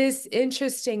 is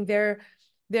interesting. There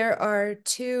are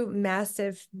two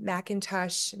massive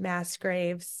Macintosh mass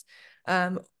graves.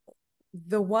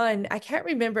 The one, I can't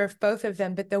remember if both of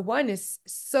them, but the one is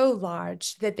so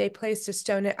large that they placed a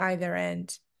stone at either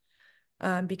end.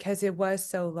 Because it was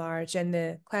so large, and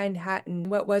the Clan Chattan,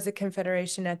 what was a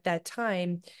confederation at that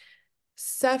time,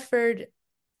 suffered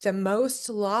the most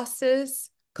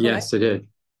losses collect. Yes, they did.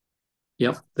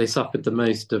 Yep, they suffered the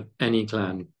most of any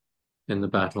clan in the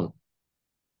battle.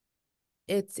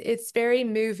 It's very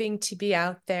moving to be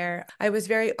out there. I was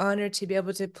very honored to be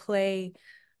able to play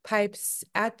pipes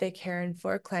at the Cairn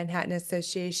for Clan Chattan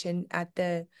Association at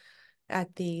the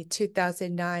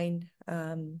 2009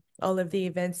 all of the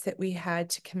events that we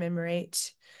had to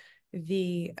commemorate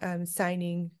the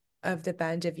signing of the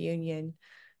Band of Union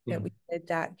Yeah. that we did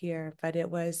that year. But it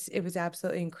was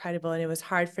absolutely incredible, and it was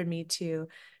hard for me to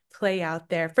play out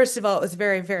there. First of all, it was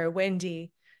very, very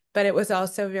windy, but it was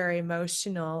also very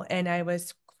emotional, and I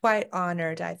was quite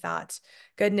honored. I thought,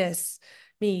 goodness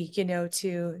me,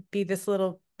 to be this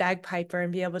little bagpiper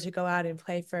and be able to go out and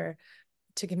play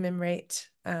to commemorate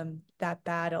that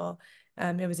battle.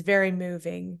 It was very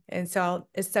moving, and so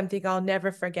it's something I'll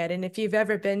never forget. And if you've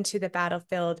ever been to the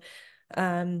battlefield,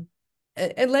 and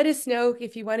let us know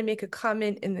if you want to make a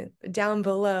comment down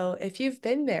below if you've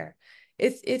been there.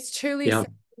 It's truly Yeah.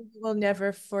 something we'll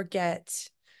never forget.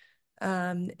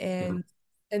 Yeah.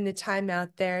 And the time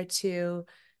out there to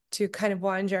kind of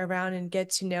wander around and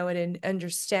get to know it and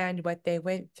understand what they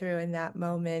went through in that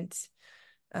moment.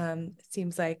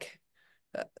 Seems like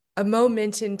a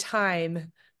moment in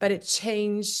time, but it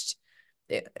changed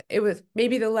it was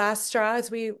maybe the last straw,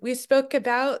 as we spoke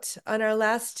about on our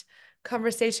last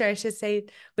conversation, I should say,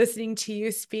 listening to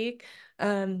you speak.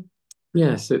 Um,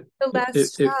 Yes, the last it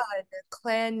straw, the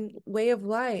clan way of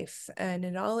life, and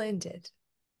it all ended.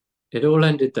 it all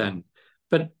ended then.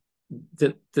 But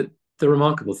the, the the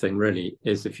remarkable thing really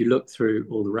is if you look through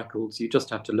all the records, you just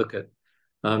have to look at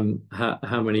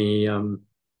how many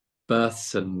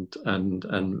births and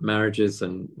marriages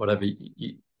and whatever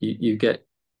you get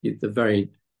the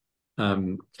very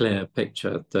clear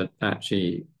picture that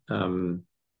actually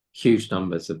huge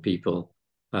numbers of people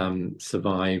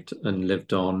survived and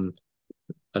lived on.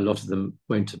 A lot of them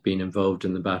won't have been involved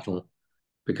in the battle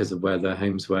because of where their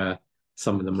homes were.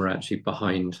 Some of them were actually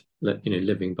behind,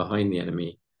 living behind the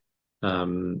enemy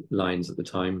lines at the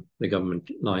time, the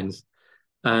government lines.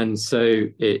 And so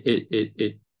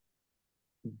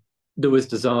there was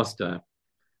disaster,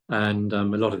 and a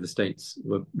lot of the states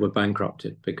were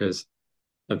bankrupted because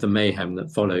of the mayhem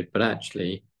that followed. But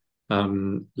actually,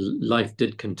 life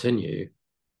did continue,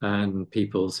 and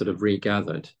people sort of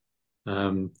regathered.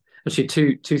 Um,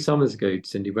 Actually, two summers ago,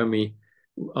 Cindy,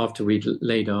 after we'd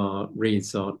laid our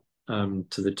wreaths out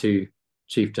to the two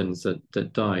chieftains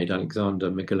that died, Alexander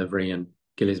MacGillivray and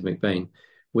Gillies MacBean,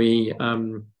 we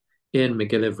Ian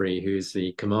MacGillivray, who's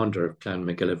the commander of Clan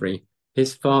MacGillivray,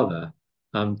 his father,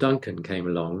 Duncan, came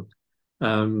along.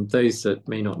 Those that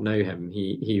may not know him,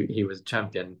 he was a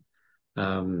champion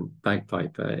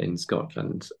bagpiper in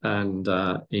Scotland, and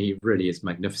he really is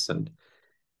magnificent.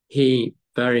 He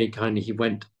very kindly he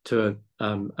went to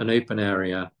an open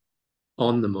area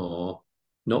on the moor,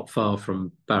 not far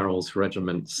from Barrel's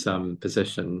regiment's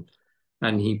position,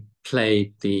 and he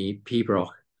played the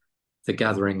pibroch, the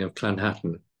gathering of Clan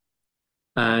Chattan.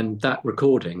 And that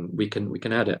recording, we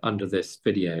can add it under this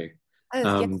video Yes,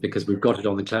 yes. because we've got it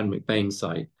on the Clan MacBean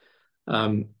site.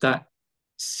 That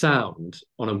sound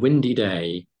on a windy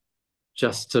day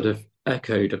just sort of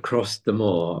echoed across the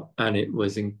moor, and it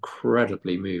was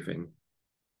incredibly moving.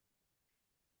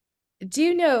 Do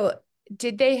you know,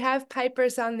 did they have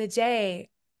pipers on the day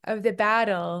of the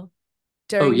battle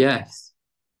Oh during the yes,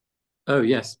 oh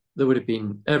yes, there would have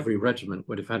been every regiment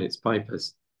would have had its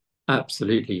pipers,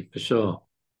 absolutely for sure.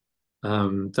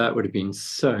 That would have been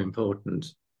so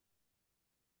important.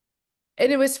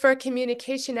 and it was for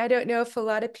communication. I don't know if a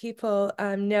lot of people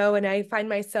know, and I find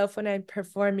myself when I'm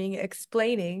performing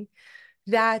explaining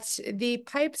that the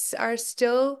pipes are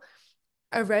still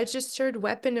a registered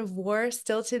weapon of war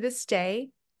still to this day.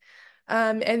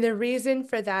 And the reason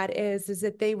for that is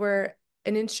that they were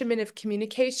an instrument of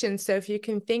communication. So if you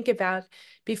can think about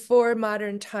before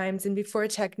modern times and before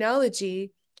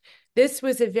technology, this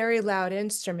was a very loud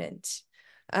instrument.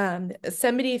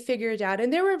 Somebody figured out,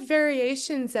 and there were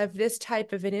variations of this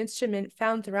type of an instrument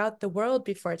found throughout the world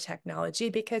before technology,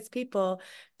 because people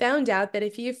found out that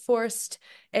if you forced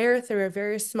air through a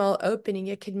very small opening,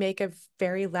 it could make a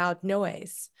very loud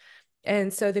noise.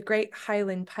 And so the great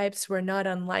Highland pipes were not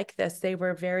unlike this. They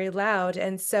were very loud.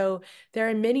 And so there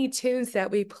are many tunes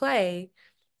that we play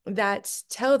that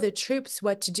tell the troops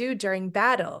what to do during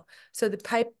battle. So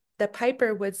the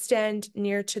piper would stand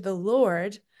near to the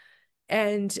Lord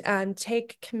and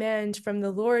take command from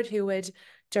the Lord, who would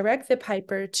direct the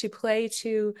piper to play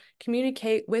to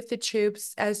communicate with the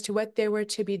troops as to what they were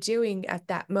to be doing at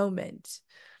that moment.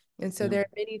 And so Yeah, there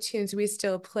are many tunes we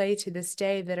still play to this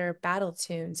day that are battle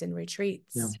tunes and yeah.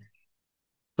 retreats.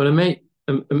 But I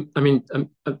mean,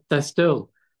 they're still,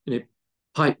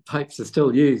 pipes are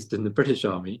still used in the British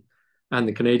Army and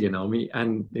the Canadian Army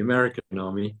and the American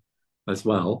Army as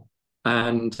well,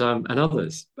 and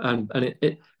others. And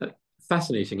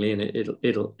fascinatingly, and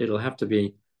it'll have to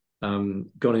be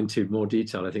gone into more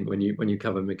detail, I think, when you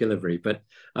cover MacGillivray. But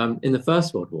in the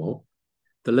First World War,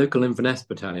 the local Inverness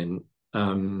battalion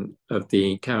of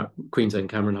the Queen's Own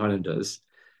Cameron Highlanders,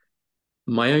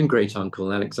 my own great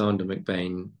uncle Alexander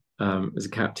MacBean was a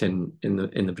captain in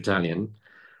the battalion,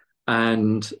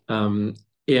 and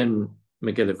Ian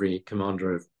MacGillivray,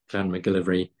 commander of Clan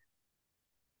MacGillivray,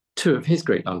 two of his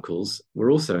great uncles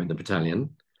were also in the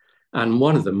battalion, and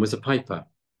one of them was a piper,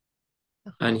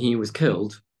 and he was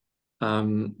killed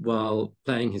while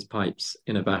playing his pipes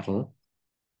in a battle,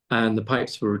 and the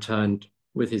pipes were returned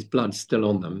with his blood still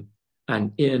on them,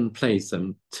 and Ian plays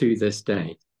them to this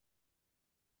day.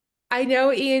 I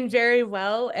know Ian very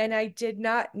well, and I did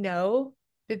not know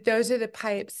that those are the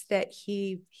pipes that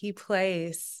he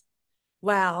plays.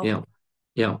 Wow. Yeah,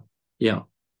 yeah, yeah.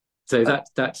 So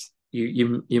that's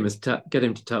you must get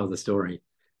him to tell the story.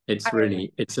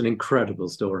 I, It's an incredible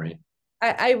story.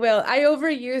 I will. I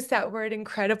overuse that word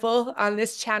incredible on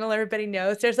this channel. Everybody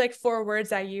knows there's like 4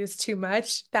 words I use too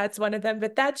much. That's one of them,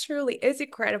 but that truly is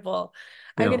incredible.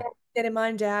 I'm Yeah, gonna get him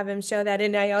on to have him show that.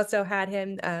 And I also had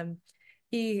him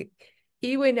he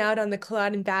he went out on the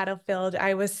Culloden battlefield.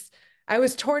 I was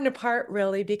torn apart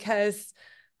really because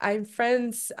I'm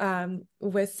friends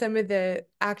with some of the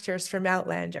actors from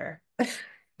Outlander.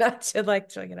 Not to like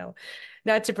to,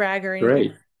 not to brag or anything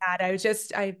great.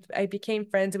 that. I became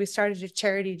friends. We started a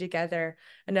charity together,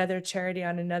 another charity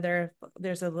on another.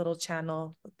 There's a little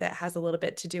channel that has a little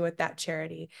bit to do with that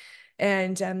charity.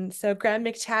 And so Graham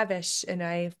McTavish and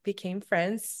I became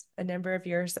friends a number of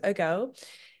years ago.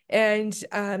 And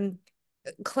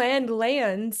clan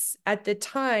lands at the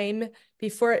time,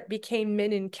 before it became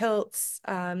men in kilts,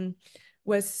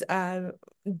 was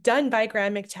done by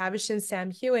Graham McTavish and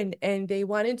Sam Hewen, and they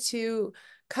wanted to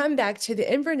come back to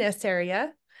the Inverness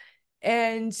area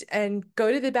and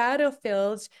go to the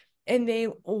battlefield, and they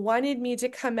wanted me to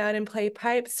come out and play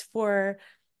pipes for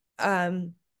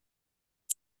um,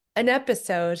 an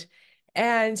episode.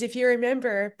 And if you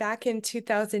remember back in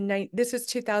 2009, this was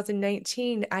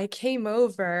 2019, I came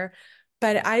over,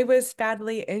 but I was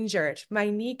badly injured. My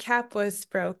kneecap was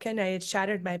broken. I had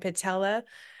shattered my patella.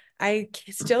 I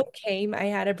still came. I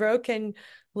had a broken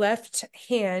left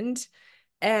hand,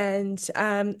 and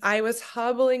I was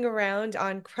hobbling around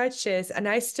on crutches, and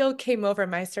I still came over.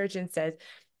 My surgeon said,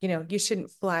 you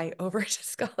shouldn't fly over to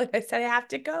Scotland. I said, I have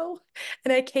to go.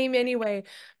 And I came anyway,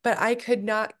 but I could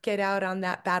not get out on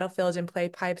that battlefield and play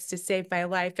pipes to save my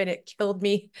life, and it killed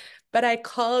me. But I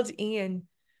called Ian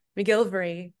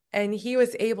MacGillivray, and he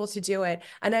was able to do it.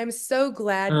 And I'm so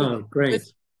glad, because Oh,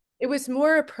 great. it was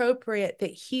more appropriate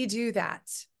that he do that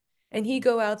and he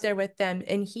go out there with them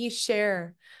and he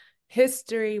share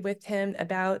history with him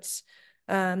about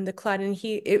the Culloden.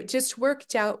 It just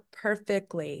worked out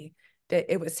perfectly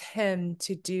that it was him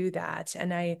to do that.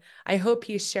 And I hope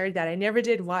he shared that. I never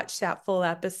did watch that full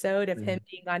episode of him Mm.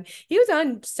 being on. He was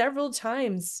on several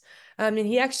times. And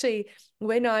he actually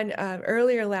went on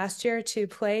earlier last year to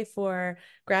play for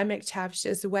Graham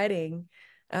McTavish's wedding.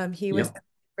 He was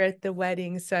Yeah, at the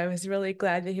wedding. So I was really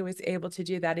glad that he was able to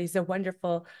do that. He's a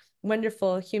wonderful,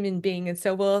 wonderful human being. And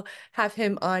so we'll have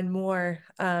him on more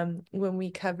when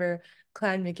we cover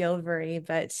Clan MacGillivray.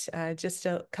 But just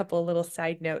a couple of little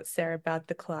side notes there about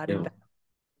the Culloden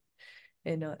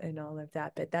yeah. and all of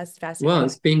that. But that's fascinating. Well,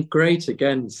 it's been great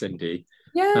again, Cindy,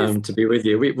 Yes. to be with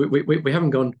you. We haven't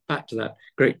gone back to that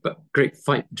great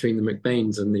fight between the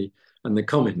MacBeans and the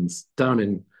Commons down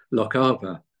in Loch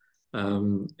Arbour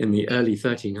in the early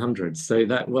 1300s. So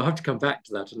that we'll have to come back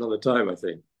to that another time, I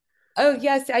think. Oh,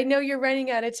 yes, I know you're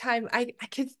running out of time. I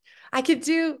could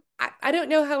do, I don't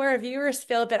know how our viewers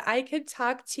feel, but I could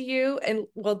talk to you and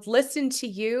will listen to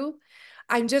you.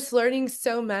 I'm just learning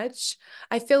so much.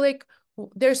 I feel like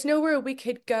there's nowhere we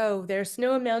could go. There's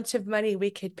no amount of money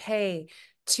we could pay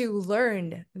to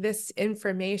learn this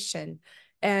information.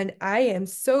 And I am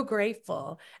so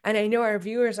grateful. And I know our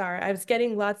viewers are. I was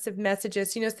getting lots of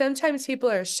messages. Sometimes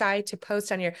people are shy to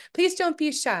post on here. Please don't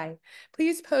be shy.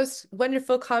 Please post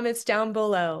wonderful comments down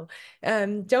below.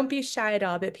 Don't be shy at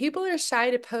all. But people are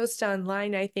shy to post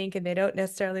online, I think, and they don't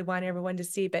necessarily want everyone to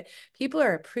see. But people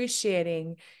are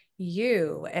appreciating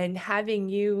you and having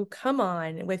you come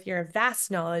on with your vast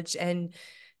knowledge and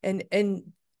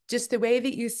just the way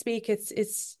that you speak.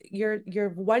 It's you're a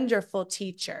wonderful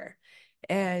teacher,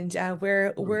 and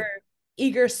we're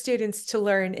eager students to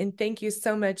learn. And thank you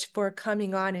so much for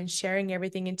coming on and sharing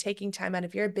everything and taking time out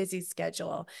of your busy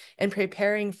schedule and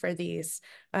preparing for these.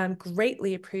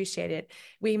 Greatly appreciate it.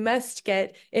 We must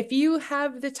get, if you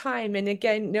have the time, and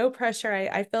again, no pressure.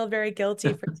 I feel very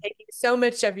guilty for taking so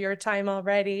much of your time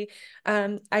already.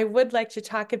 I would like to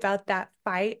talk about that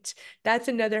fight. That's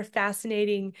another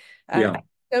fascinating, Yeah,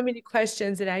 so many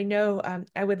questions, and I know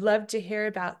I would love to hear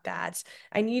about that.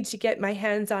 I need to get my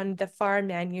hands on the FAR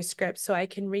manuscript so I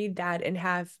can read that and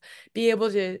be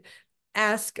able to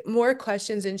ask more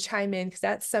questions and chime in, because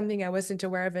that's something I wasn't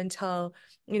aware of until,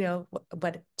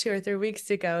 what, 2 or 3 weeks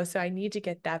ago. So I need to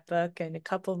get that book and a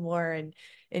couple more and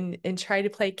try to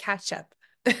play catch up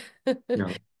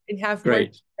yeah, and have more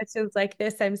great. questions like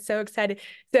this. I'm so excited.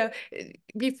 So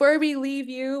before we leave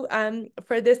you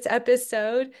for this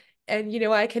episode, and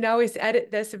I can always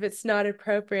edit this if it's not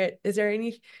appropriate.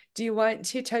 Do you want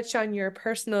to touch on your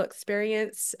personal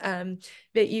experience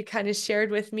that you kind of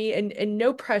shared with me? And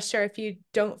no pressure if you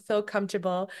don't feel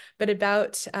comfortable, but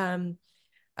about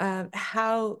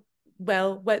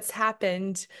what's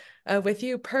happened with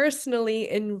you personally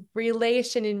in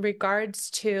regards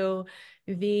to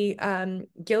the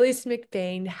Gillies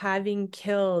MacBean having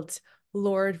killed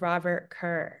Lord Robert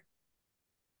Kerr.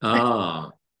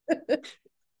 Ah,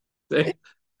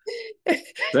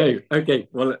 so, okay.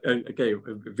 Well, okay.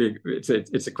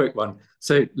 It's a quick one.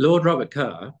 So Lord Robert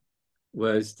Kerr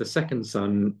was the second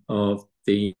son of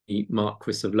the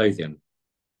Marquis of Lothian,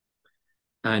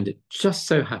 and it just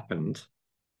so happened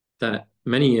that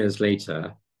many years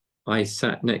later, I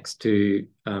sat next to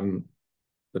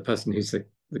the person who's the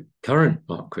current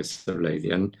Marquis of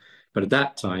Lothian, but at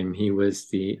that time he was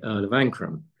the Earl of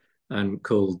Ancram and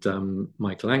called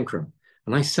Michael Ancram.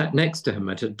 And I sat next to him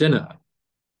at a dinner.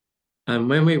 And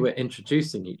when we were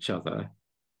introducing each other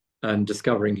and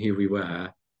discovering who we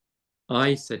were,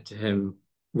 I said to him,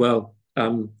 "Well,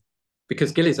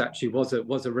 because Gillies actually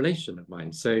was a relation of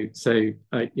mine. So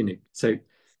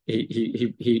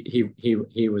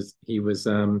he was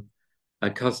a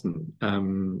cousin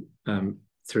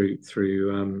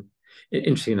through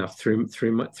interesting enough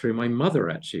through my mother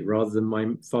actually, rather than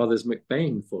my father's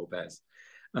MacBean forebears.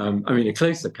 I mean, a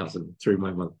closer cousin through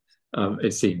my mother,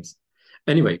 it seems.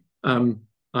 Anyway,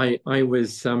 I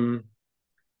was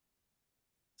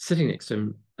sitting next to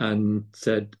him and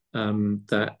said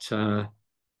that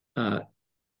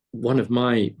one of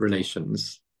my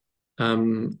relations,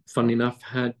 funnily enough,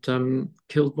 had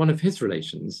killed one of his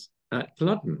relations at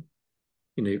Culloden.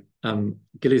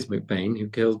 Gillies MacBean, who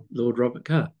killed Lord Robert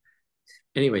Kerr.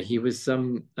 Anyway, he was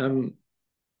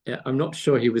yeah, I'm not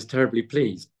sure he was terribly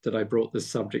pleased that I brought this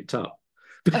subject up,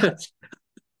 but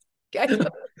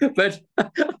but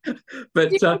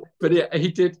but yeah,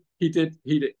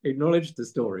 he acknowledged the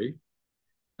story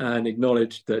and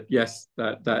acknowledged that yes,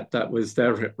 that was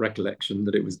their recollection,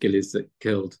 that it was Gillies that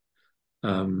killed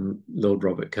Lord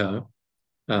Robert Kerr,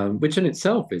 which in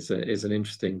itself is an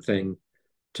interesting thing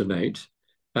to note.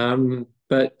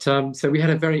 So we had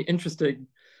a very interesting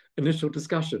initial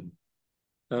discussion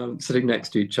sitting next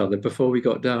to each other before we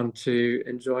got down to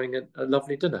enjoying a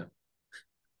lovely dinner.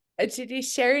 Did he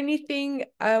share anything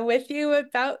with you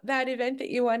about that event that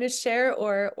you want to share,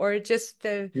 or just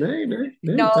the No,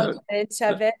 acknowledgement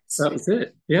of it? that was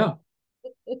it. Yeah,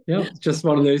 yeah, just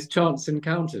one of those chance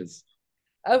encounters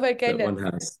Oh my that goodness. one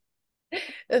has.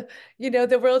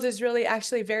 The world is really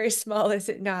actually very small, is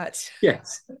it not?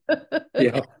 Yes,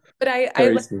 yeah, But I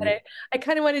very love small. it. I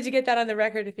kind of wanted to get that on the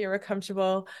record if you were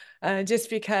comfortable, just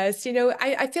because,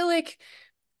 I feel like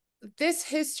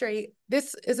this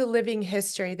is a living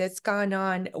history that's gone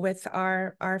on with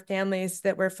our families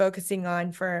that we're focusing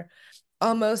on for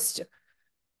almost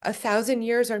 1,000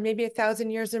 years, or maybe 1,000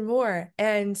 years or more.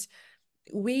 And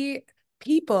we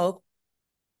people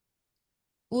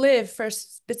live for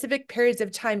specific periods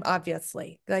of time,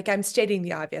 obviously. Like, I'm stating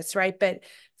the obvious, right? But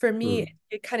for me, Mm,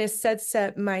 it kind of sets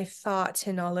up my thought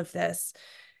in all of this.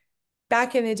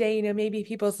 Back in the day, maybe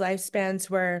people's lifespans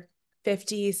were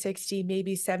 50, 60,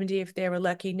 maybe 70 if they were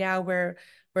lucky. Now we're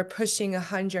pushing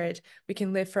 100. We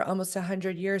can live for almost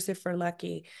 100 years if we're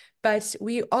lucky. But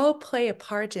we all play a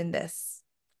part in this.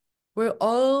 We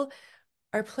all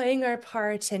are playing our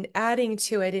part and adding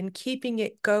to it and keeping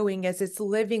it going as it's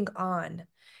living on.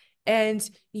 And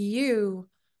you,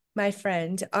 my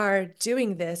friend, are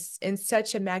doing this in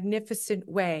such a magnificent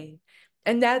way.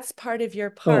 And that's part of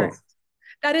your part.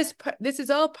 oh, This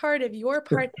is all part of your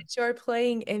part that you're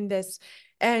playing in this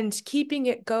and keeping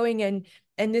it going.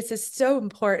 And this is so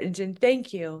important. And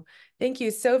thank you. Thank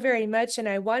you so very much. And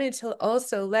I wanted to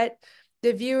also let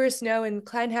the viewers know, and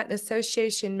Clan Chattan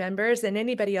Association members and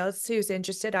anybody else who's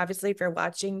interested, obviously if you're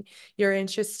watching, you're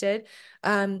interested,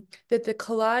 that the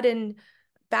Culloden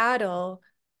battle,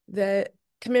 the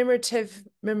commemorative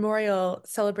memorial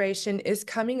celebration, is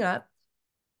coming up.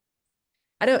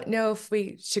 I don't know if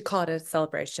we should call it a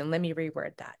celebration. Let me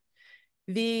reword that.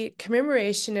 The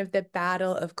commemoration of the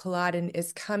Battle of Culloden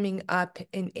is coming up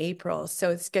in April,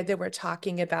 so it's good that we're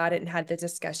talking about it and had the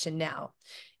discussion now.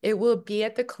 It will be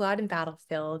at the Culloden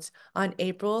battlefield on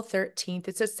April 13th.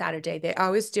 It's a Saturday. They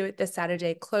always do it the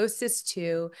Saturday closest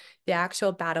to the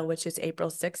actual battle, which is April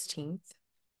 16th.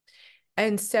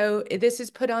 And so this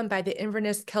is put on by the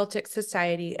Inverness Celtic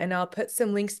Society, and I'll put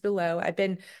some links below. I've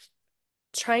been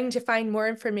trying to find more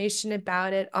information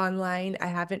about it online. I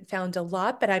haven't found a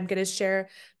lot, but I'm going to share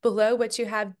below what you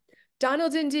have.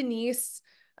 Donald and Denise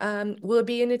will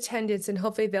be in attendance, and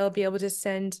hopefully they'll be able to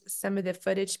send some of the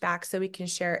footage back so we can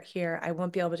share it here. I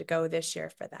won't be able to go this year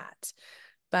for that.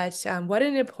 But what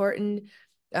an important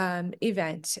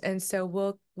event. And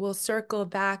so we'll circle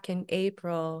back in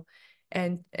April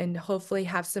and hopefully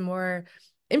have some more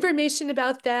information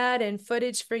about that and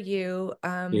footage for you.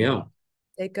 yeah,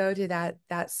 They go to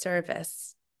that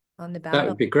service on the that battle.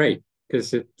 would be great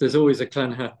because there's always a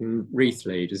Clan Chattan wreath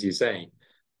laid, as you say,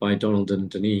 by Donald and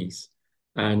Denise.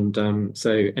 And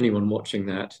so anyone watching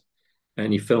that,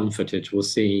 any film footage will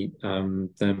see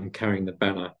them carrying the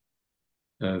banner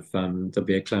of there'll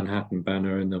be a Clan Chattan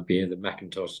banner and there'll be the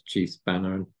Macintosh Chiefs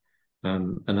banner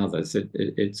and others.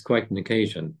 It's quite an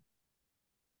occasion.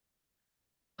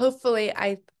 Hopefully,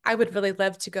 I would really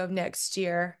love to go next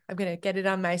year. I'm gonna get it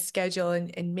on my schedule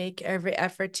and make every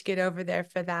effort to get over there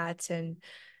for that.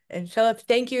 And Philip,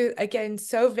 thank you again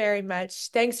so very much.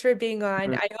 Thanks for being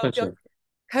on. I hope you'll Pleasure.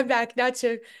 come back, not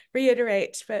to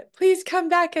reiterate, but please come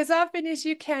back as often as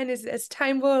you can, as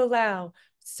time will allow.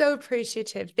 So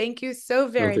appreciative. Thank you so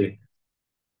Will very much.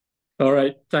 do. All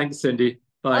right. Thanks, Cindy.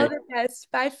 All Bye. the best.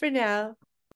 Bye for now.